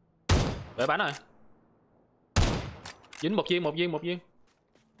 Bể bánh rồi. Dính một viên, một viên, một viên.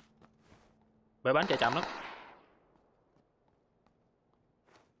 Bể bánh chạy chậm lắm.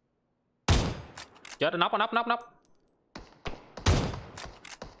 Chết, nóc, nóc, nóc, nóc.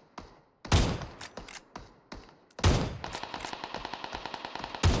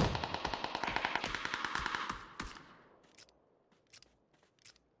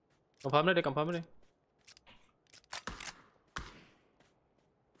 Confirm nó đi, confirm nó đi.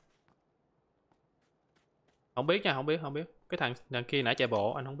 Không biết nha, không biết, không biết. Cái thằng kia nãy chạy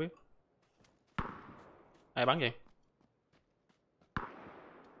bộ, anh không biết. Ai bắn vậy?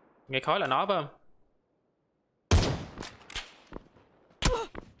 Nghe khói là nó phải không?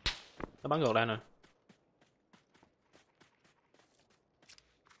 Nó bắn ngược lại nè.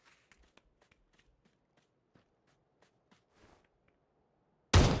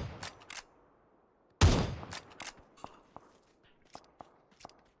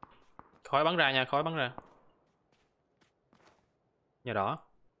 Khói bắn ra nha, khói bắn ra. Nhà đỏ.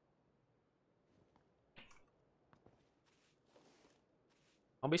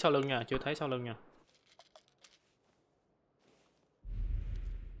 Không biết sau lưng nha, chưa thấy sau lưng nha.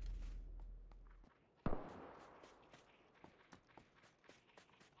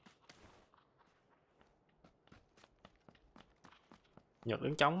 Nhật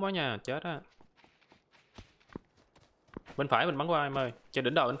đứng trống quá nha, chết á. Bên phải mình bắn qua em ơi, trên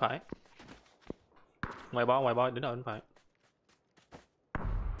đỉnh đầu bên phải. Ngoài bo, đỉnh đầu bên phải.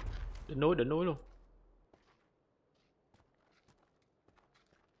 Đỉnh núi luôn.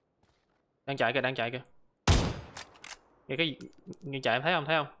 Đang chạy kìa, đang chạy kìa. Nghe cái nghe chạy em thấy không,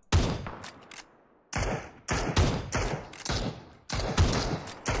 thấy không?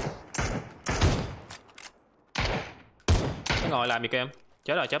 Nó ngồi làm gì kìa em?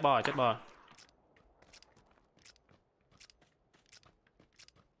 Chết rồi, chết bo rồi, chết bo rồi.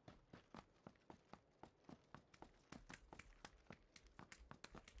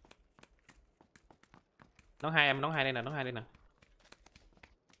 Nón hai em, nón hai đây nè, nón hai đây nè.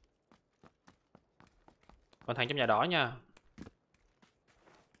 Còn thằng trong nhà đỏ nha.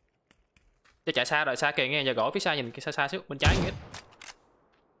 Chứ chạy xa rồi, xa kìa nghe, giờ gỗ phía xa nhìn xa xa xíu, bên trái ít.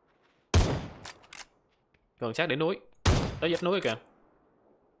 Gần sát đỉnh núi. Tới vách núi kìa.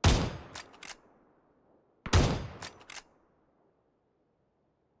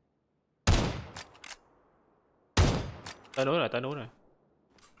 Tới núi rồi, tới núi rồi.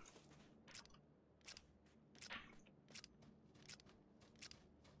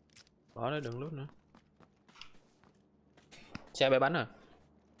 Bỏ nó đừng lút nữa. Xe bay bánh à?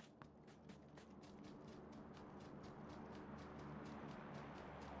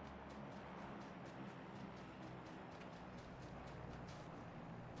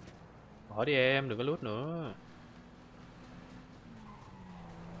 Bỏ đi em, đừng có lút nữa.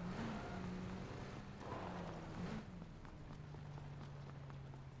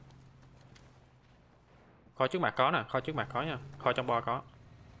 Kho trước mặt có nè, kho trước mặt có nha, kho trong bo có.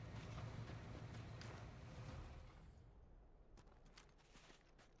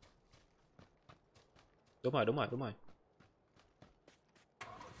 Đúng rồi, đúng rồi, đúng rồi. Cái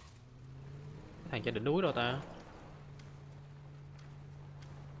thằng trên đỉnh núi đâu ta?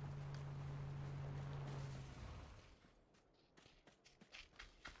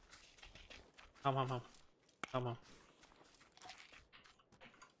 Không, không, không. Không, không.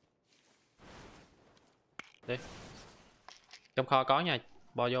 Đi. Trong kho có nha,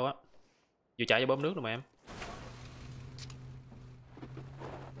 bo vô á. Vừa chạy vô bơm nước rồi mà em.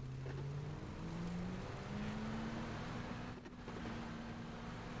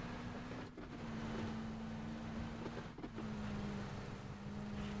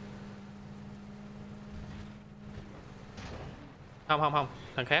 Không, không, không.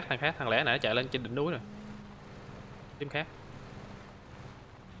 Thằng khác, thằng khác, thằng lẻ nãy chạy lên trên đỉnh núi rồi. Team khác.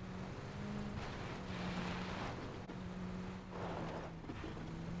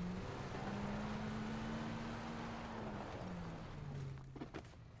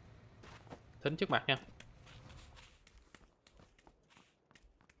 Thính trước mặt nha.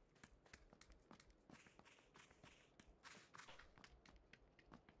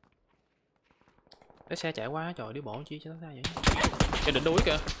 Cái xe chạy qua, trời đi bộ chi cho nó sao vậy? Trên đỉnh núi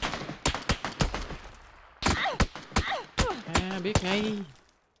kìa. À, biết ngay.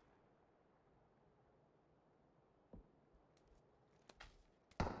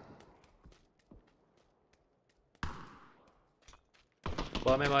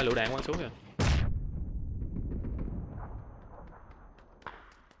 Bơm em ơi, lựu đạn quăng xuống kìa.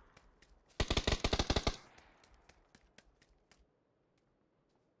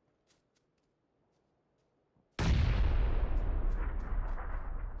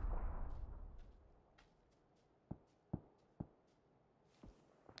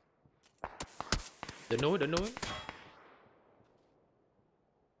 Đỉnh núi, đỉnh núi.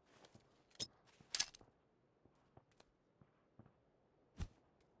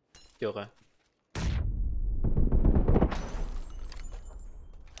 Trượt rồi.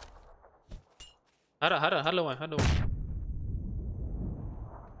 Hết rồi, hết rồi, hết luôn rồi, hết luôn.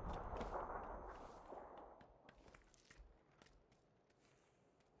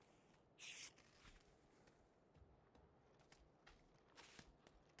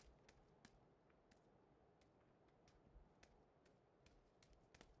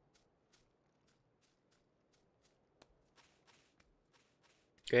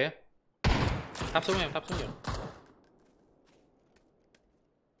 Kìa. Thắp xuống em, thắp xuống giùm.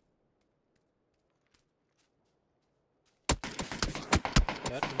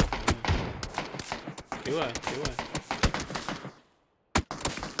 Chết. Cứu rồi, cứu rồi.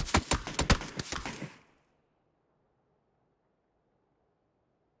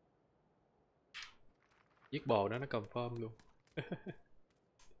 Giết bò đó nó confirm luôn.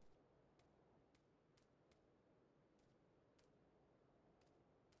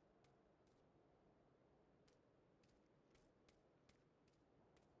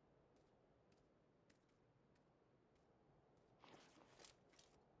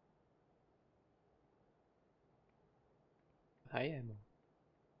 Thấy em rồi.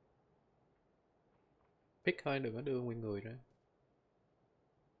 Pick thôi, đừng có đưa nguyên người ra.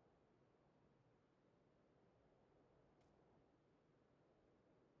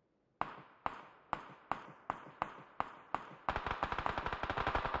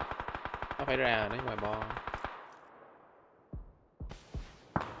 Nó phải ra đấy ngoài bo.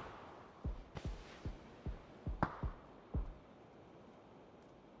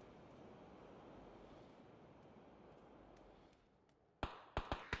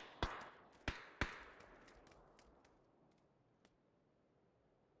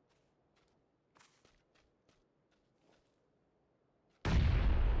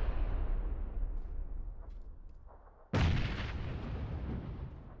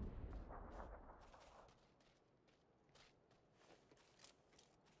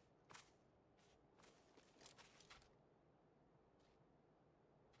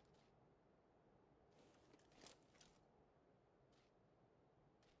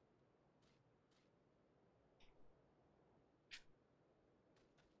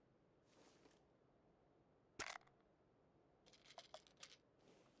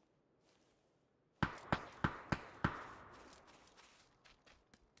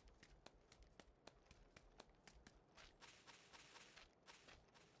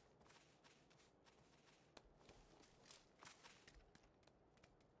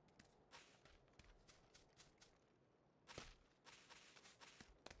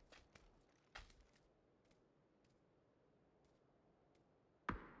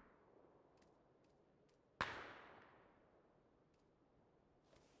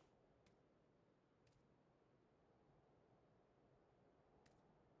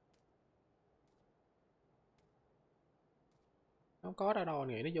 Không có đâu đâu,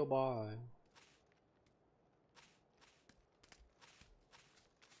 nghĩ nó vô bo rồi.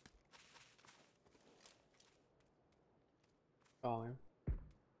 Còn em.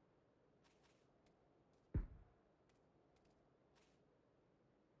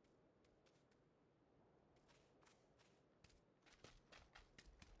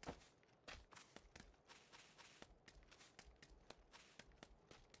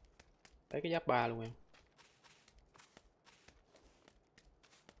 Lấy cái giáp 3 luôn em.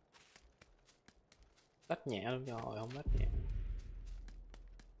 Tách nhẹ luôn cho rồi, không tách nhẹ.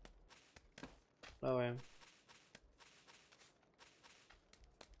 Đâu em.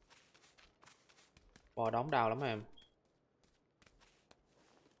 Bò đóng đau lắm em.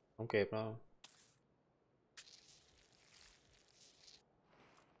 Không kịp đâu.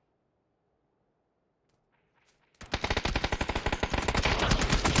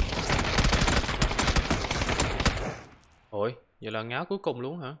 Ôi, vậy là ngáo cuối cùng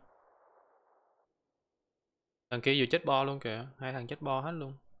luôn hả? Thằng kia vừa chết bo luôn kìa, hai thằng chết bo hết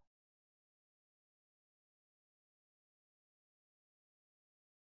luôn.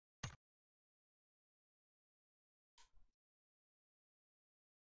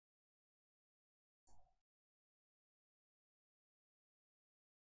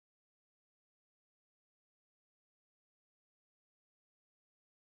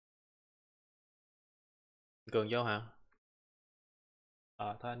 Cường vô hả?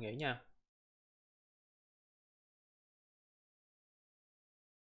 Thôi anh nghỉ nha.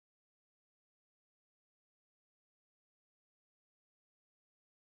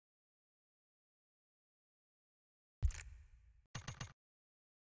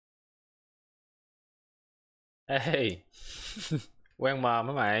 Ê, quen mồm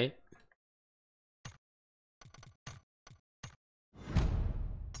hả mày?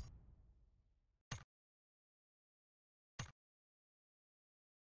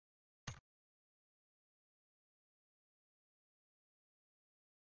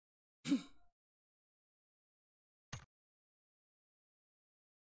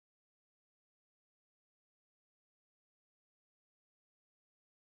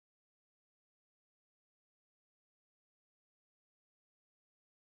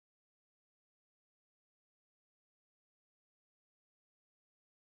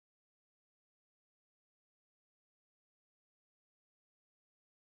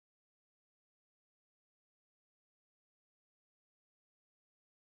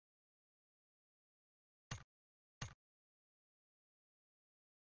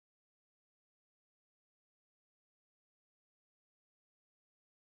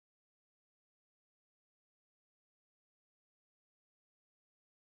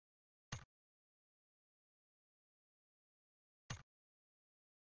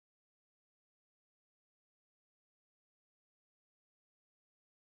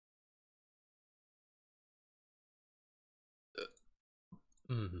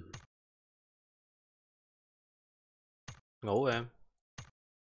 Ngủ rồi em.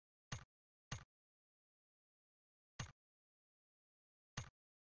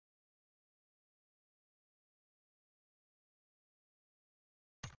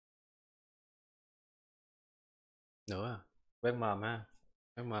 Nữa à? Quen mồm ha.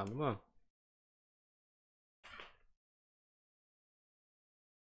 Quen mồm đúng không?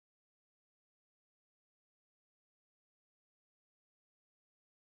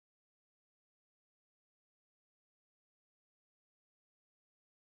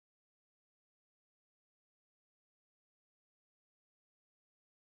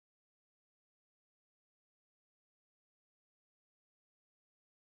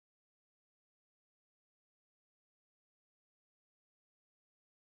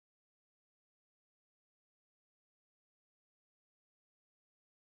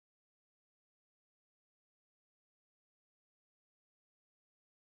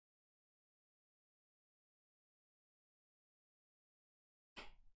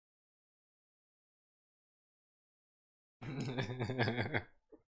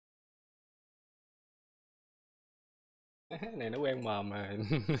 Này nó quen mồm mà.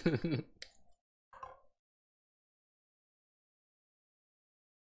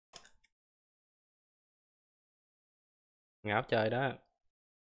 Ngáo chơi đó.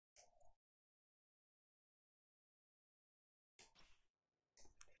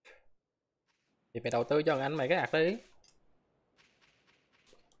 Thì mày đầu tư cho thằng anh mày cái ạc đi.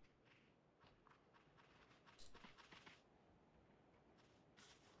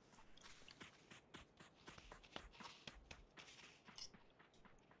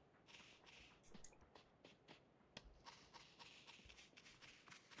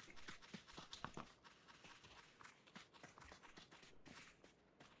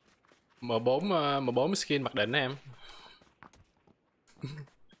 M4 skin mặc định em.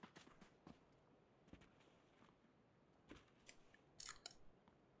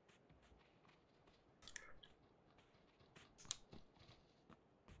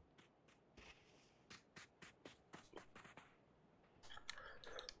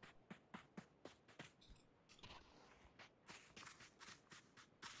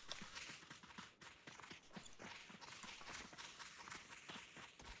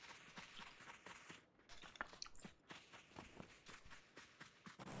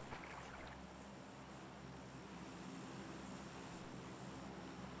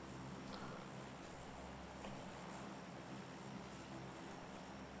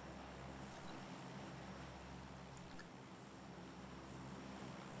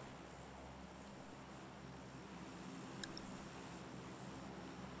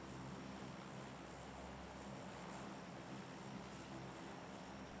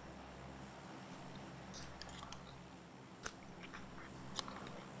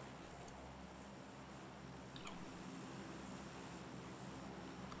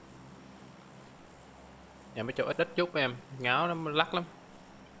 Nhà mấy chỗ ít ít chút em, ngáo nó lắc lắm.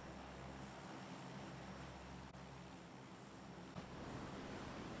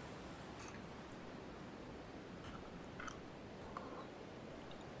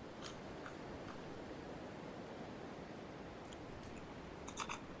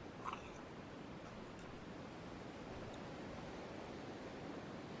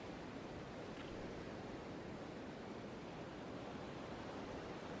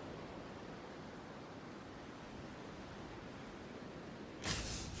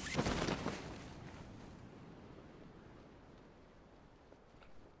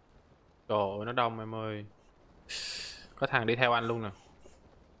 Trời ơi, nó đông em ơi. Có thằng đi theo anh luôn nè.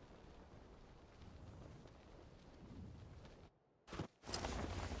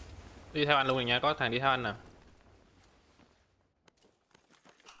 Đi theo anh luôn rồi nha, có thằng đi theo anh nè.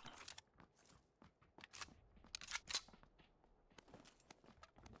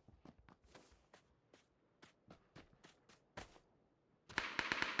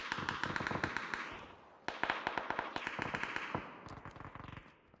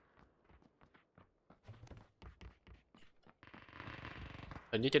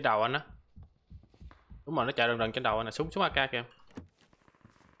 Hình như trên đầu anh á. Đúng rồi, nó chạy lần lần trên đầu anh nè, súng súng AK kìa.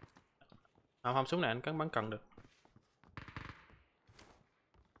 Không không, súng này anh cắn bắn cần được.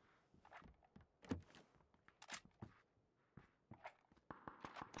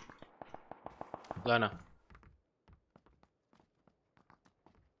 Lên nè.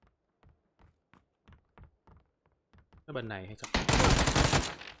 Cái bên này hay sao?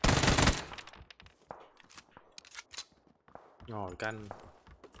 Ngồi canh.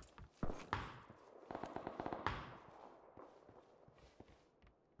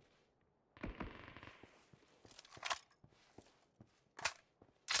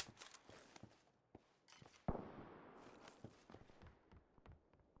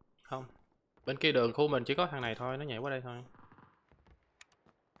 Không. Bên kia đường khu mình chỉ có thằng này thôi, nó nhảy qua đây thôi.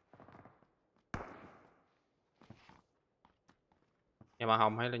 Nhà màu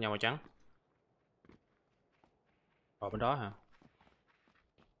hồng hay là nhà màu trắng? Ở bên đó hả?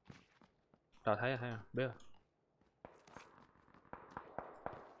 Rồi thấy à, biết rồi.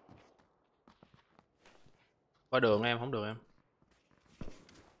 Qua đường em, không được em.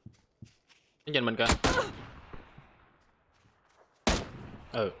 Nó nhìn mình kìa.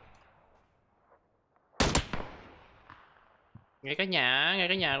 Ừ. Ngay cái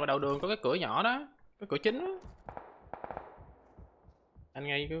nhà qua đầu đường có cái cửa nhỏ đó. Cái cửa chính đó. Anh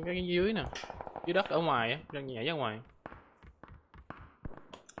ngay cái dưới nè. Dưới đất ở ngoài á, đang nhảy ra ngoài.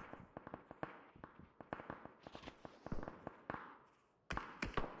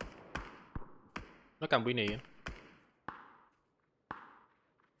 Nó cầm Winnie á.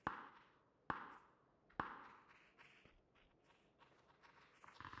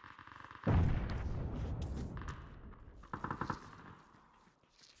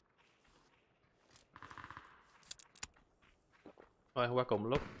 Thôi qua cùng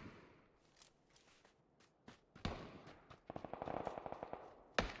lúc.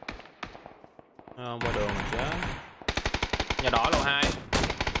 Qua đường mà chứ. Nhà đỏ lầu 2.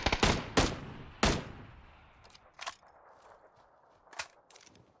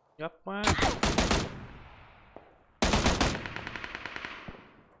 Gấp quá.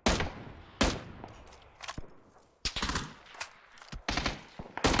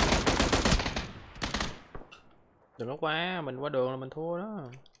 Đừng có quá, mình qua đường là mình thua đó.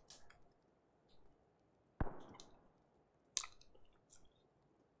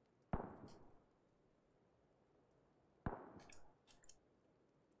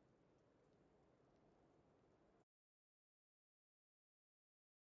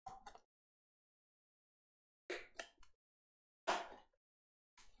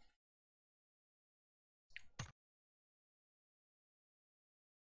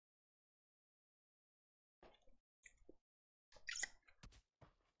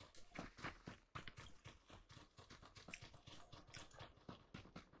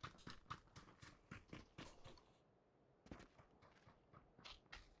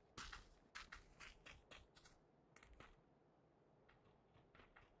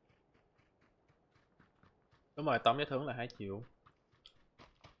 Đúng rồi, tổng giải thưởng là 2 triệu.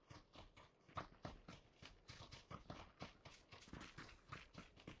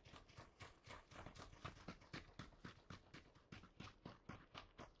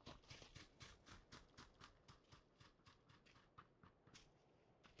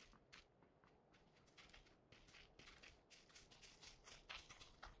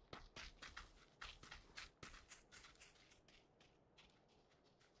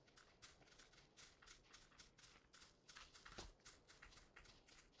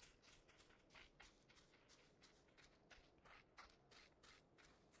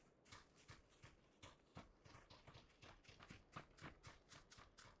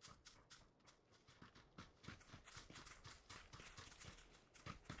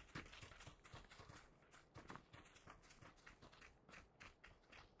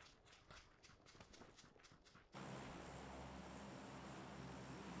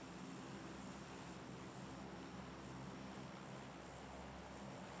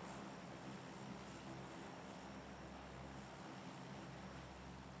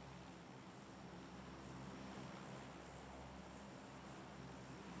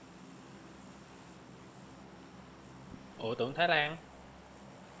 Ủa tưởng Thái Lan.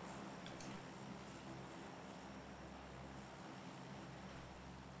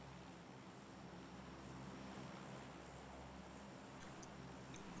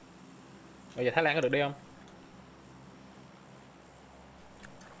 Bây giờ Thái Lan có được đi không?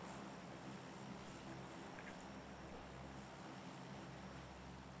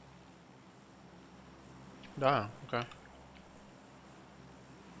 Đó à, ok.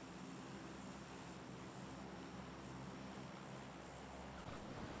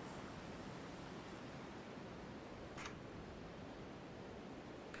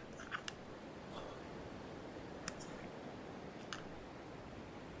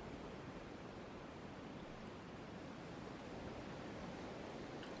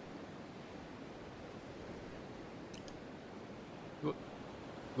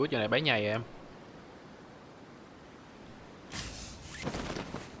 Good giờ này bấy nhầy em.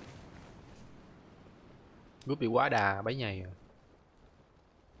 Good bị quá đà bấy nhầy rồi.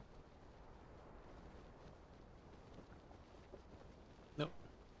 Nó,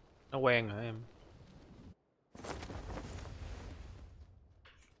 nó quen rồi em.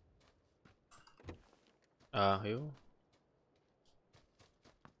 Hiểu.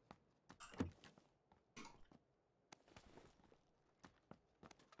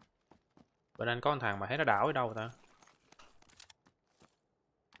 Bên anh có con thằng mà thấy nó đảo ở đâu ta?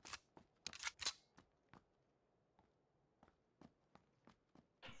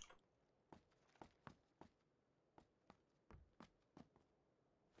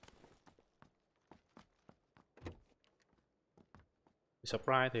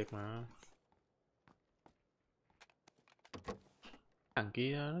 Surprise thiệt mà. Thằng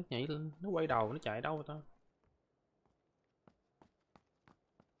kia nó nhảy lên, nó quay đầu, nó chạy đâu ta?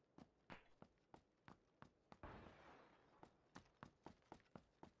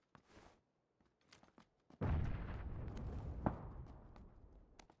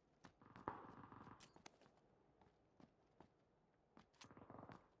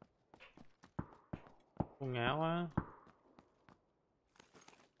 Con ngáo quá.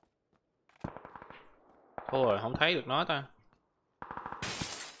 Thôi rồi, không thấy được nó ta.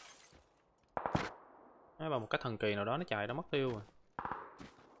 Nó bằng một cách thần kỳ nào đó nó chạy nó mất tiêu rồi.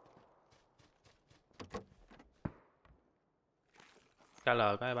 KL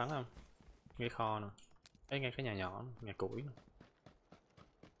có ai bắn không? Ngay kho nè. Ấy ngay cái nhà nhỏ, nhà củi nè.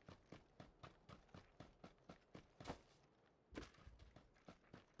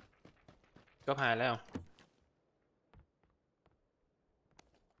 Cấp 2 lấy không?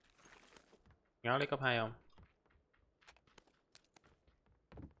 Ngáo lấy cấp 2 không?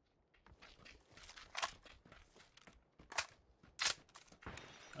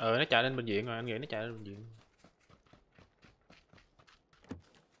 Nó chạy lên bệnh viện rồi, anh nghĩ nó chạy lên bệnh viện.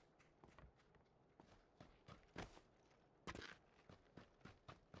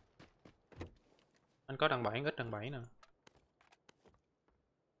 Anh có đăng 7, ít đăng 7 nè.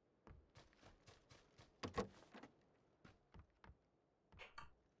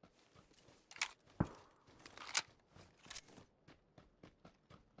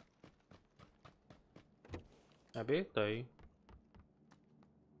 Biết tùy.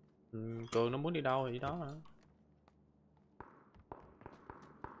 Cường nó muốn đi đâu thì đi đó hả?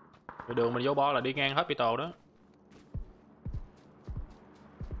 Rồi đường mình vô bo là đi ngang hospital đó.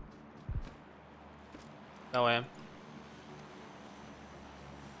 Đâu em?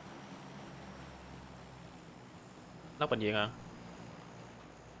 Nóc bệnh viện à?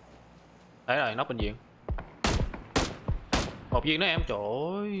 Thấy rồi, nóc bệnh viện. Một viên đó em, trời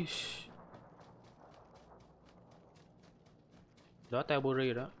ơi. Đó teo buri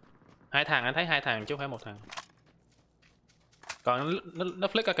rồi đó. Hai thằng, anh thấy hai thằng chứ không phải một thằng. Còn nó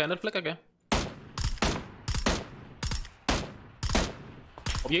flick ra kìa, nó flick ra kìa.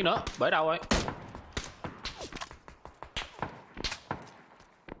 Một viên nữa, bể đâu rồi?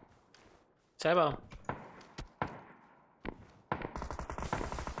 Save không?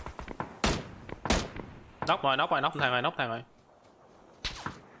 Nóc rồi, nóc thằng rồi, nóc thằng rồi.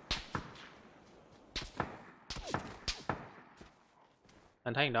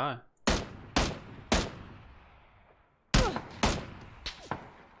 Anh thấy thằng đó rồi.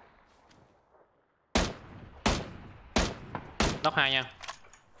 Nóc 2 nha.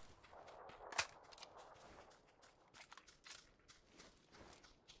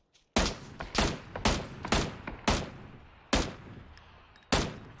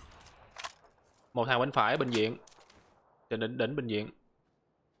 Một thằng bên phải bệnh viện. Đỉnh đỉnh bệnh viện.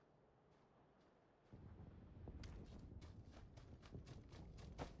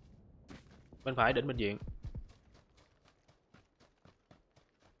 Bên phải đỉnh bệnh viện.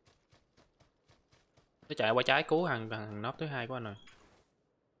 Nó chạy qua trái cứu thằng nóc thứ hai của anh rồi.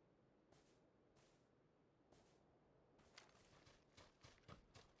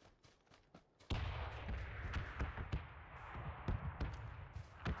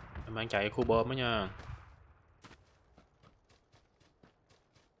 Em đang chạy khu bơm đó nha.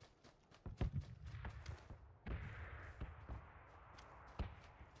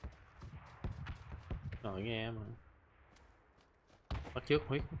 Rồi nghe em. Bắt trước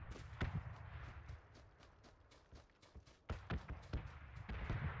huyết.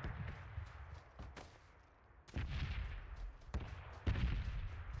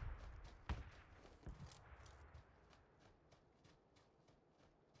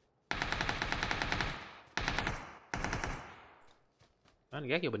 Anh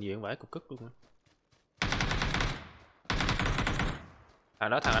gác vô bệnh viện vãi cục cức luôn. Thằng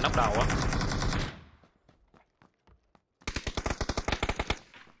đó thằng nóc đầu á.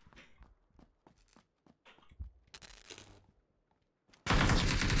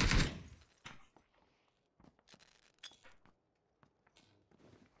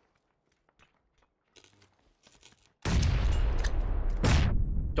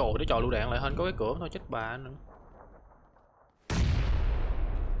 Trời ơi, nó trò lựu đạn lại hên có cái cửa thôi chết bà nữa.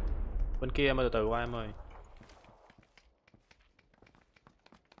 Bên kia em ơi, từ từ qua em ơi.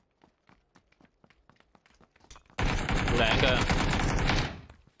 Lựu đạn kìa.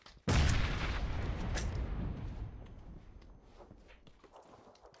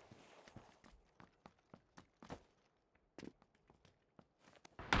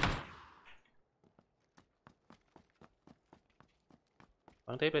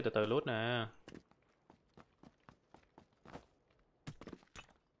 Bắn tiếp đi, từ từ lút nè.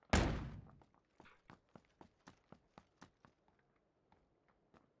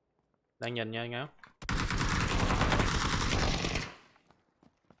 Đang nhìn nha anh áo.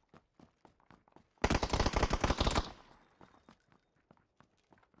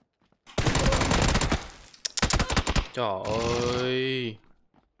 Trời ơi.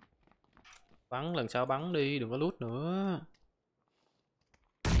 Bắn lần sau bắn đi, đừng có lút nữa.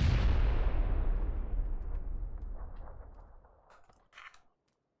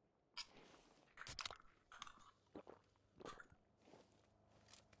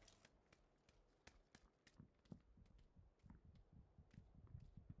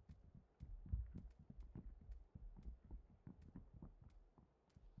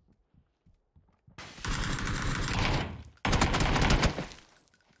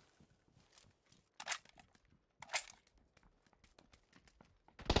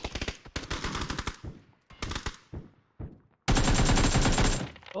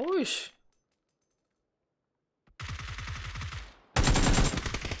 Ôi.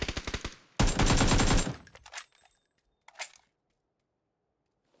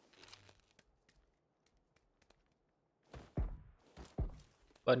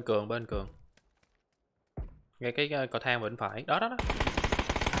 Bên Cường, bên Cường. Ngay cái cầu thang bên phải. Đó đó đó.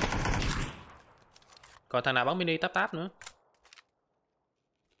 Còn thằng nào bắn mini táp táp nữa.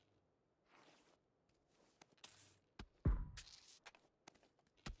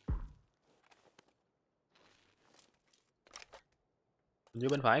 Như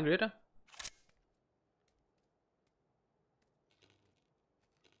bên phải grid á.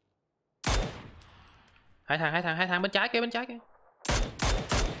 Hai thằng bên trái kia, bên trái kia.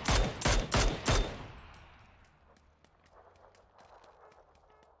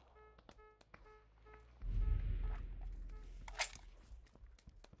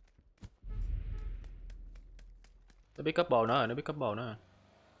 Nó biết couple nữa rồi, nó biết couple nữa rồi.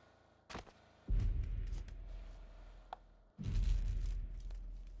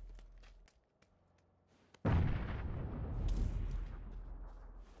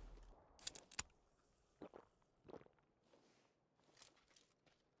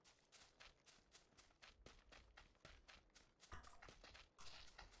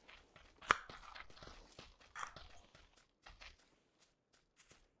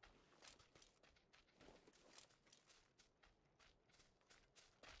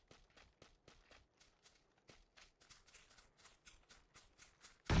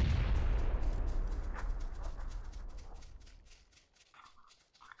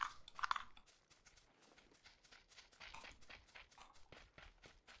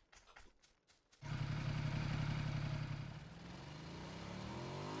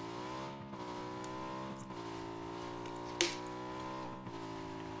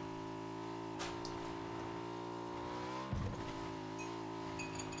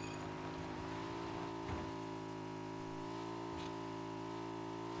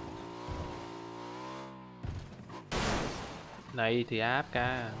 Này thì áp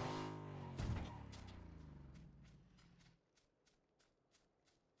ca.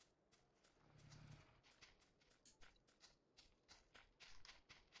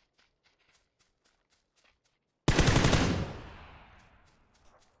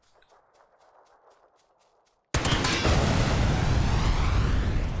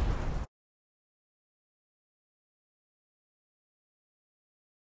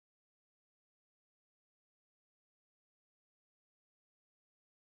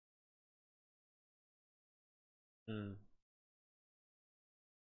 Ừ.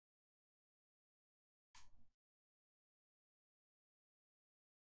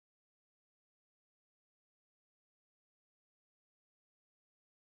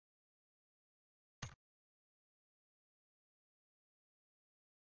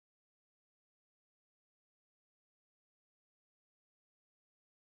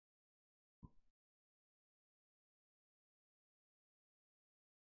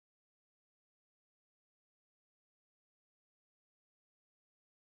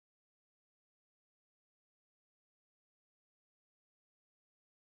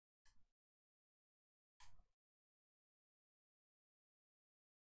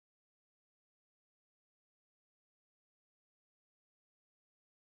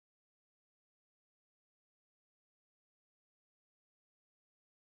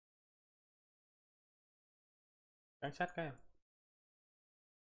 Cắn sách cái.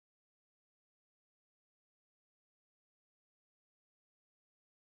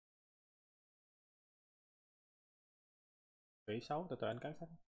 Kỹ xấu, từ từ anh cắn sách.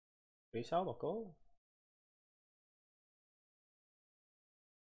 Kỹ xấu mà cố.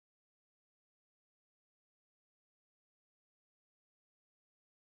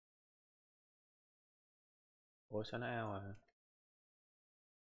 Ủa sao nó ao à?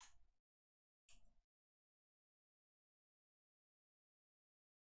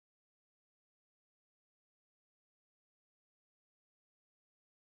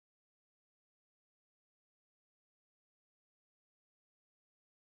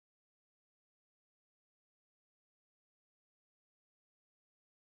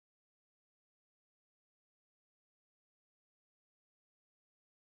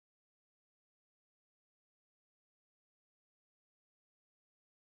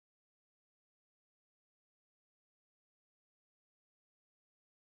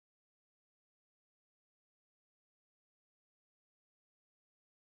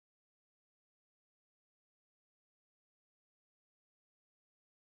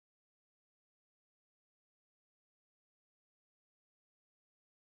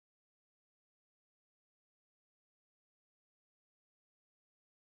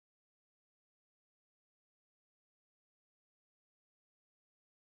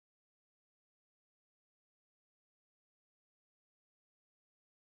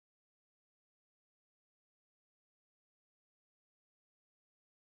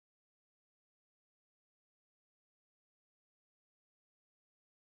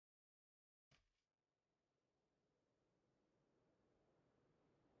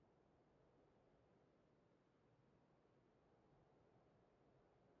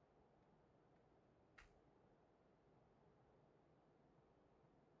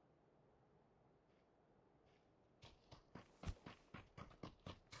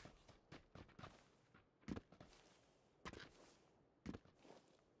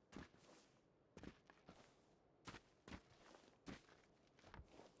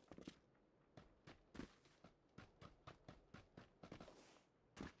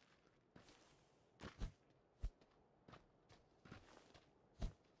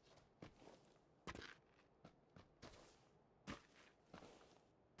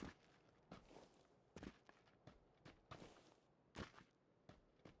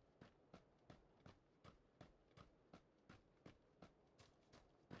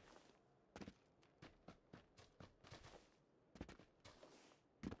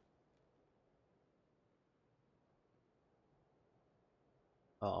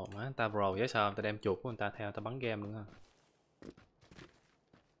 Ồ má, người ta pro chứ sao người ta đem chuột của người ta theo, ta bắn game luôn ha.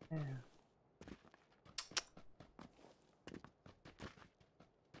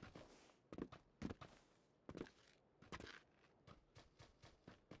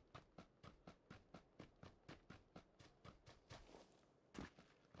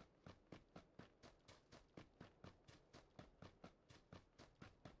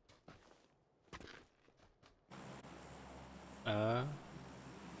 Ờ.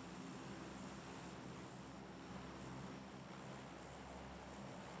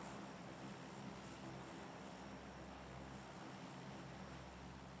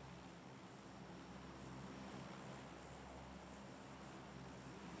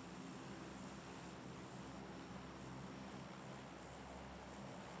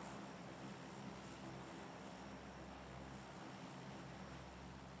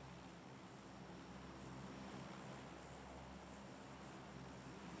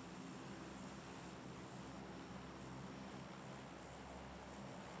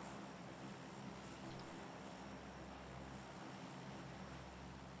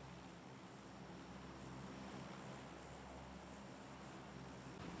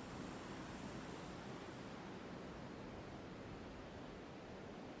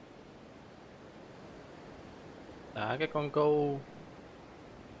 Đã cái con cu.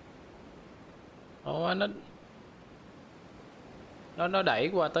 Ồ, nó đẩy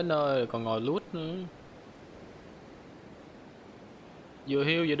qua tới nơi rồi còn ngồi lút nữa. Vừa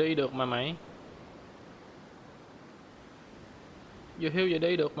hiu vừa đi được mà mày. Vừa hiu vừa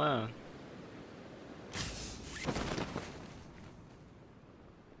đi được mà.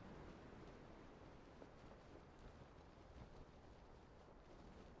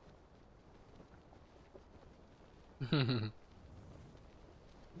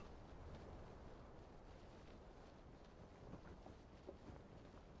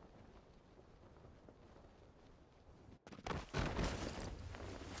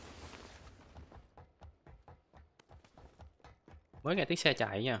 Mới nghe tiếng xe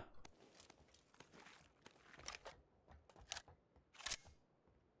chạy nha.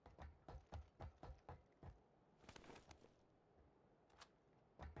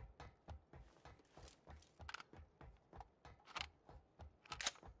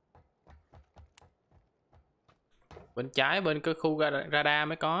 Bên trái bên cái khu radar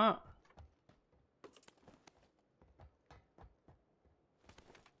mới có.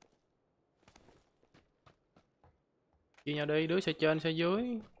 Chia nhau đi, đứa xe trên xe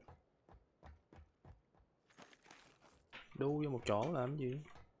dưới. Đu vô một chỗ làm gì.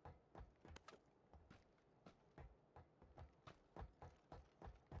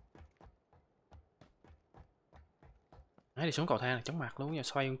 Nãy đi xuống cầu thang là chóng mặt luôn nha,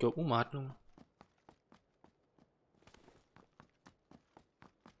 xoay con chuột muốn mệt luôn.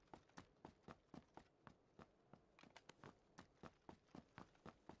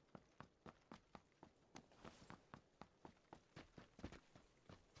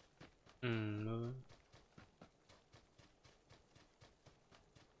 Ừ.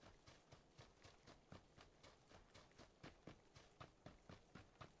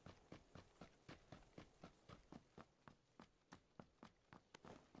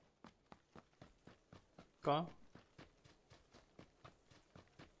 Có.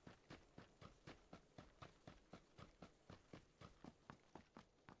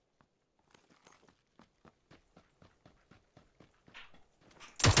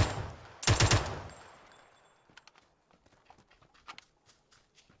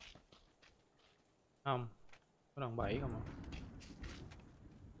 Không, có đòn bẩy không à?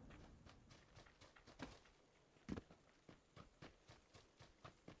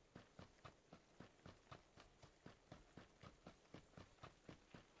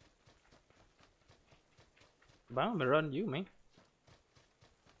 Bắn mày run dữ mày.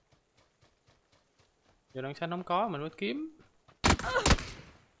 Giờ đằng xanh không có mình mới kiếm.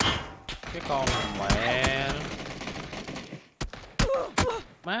 Cái con mẹ.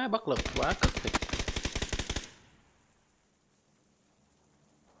 Má bất lực quá cực thiệt.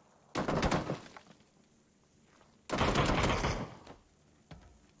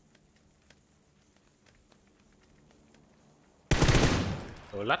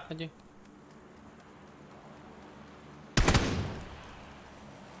 Rồi lách đó chứ.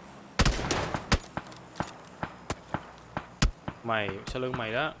 Mày, sau lưng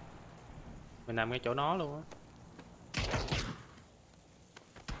mày đó. Mày nằm ngay chỗ nó luôn á.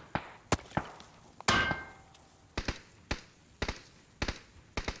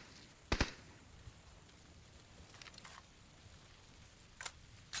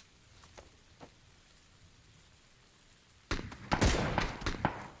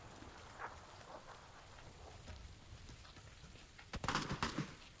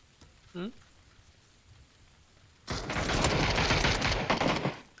 Ừ.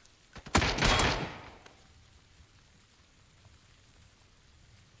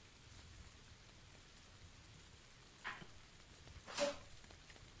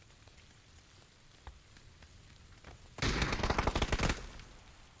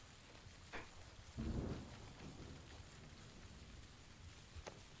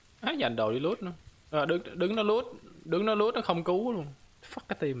 Dành đồ đi lút nữa. Đứng nó lút, đứng nó lút nó không cứu luôn. Fuck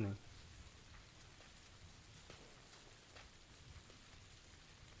cái team này.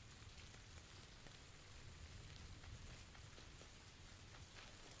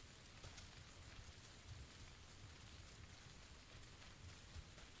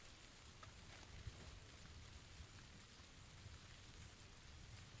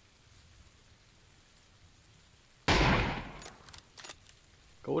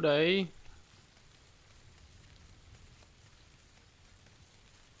 Cứu đi.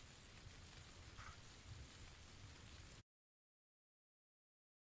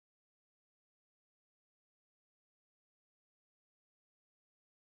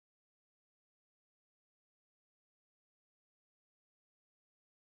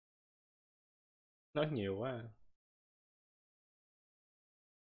 Nói nhiều quá.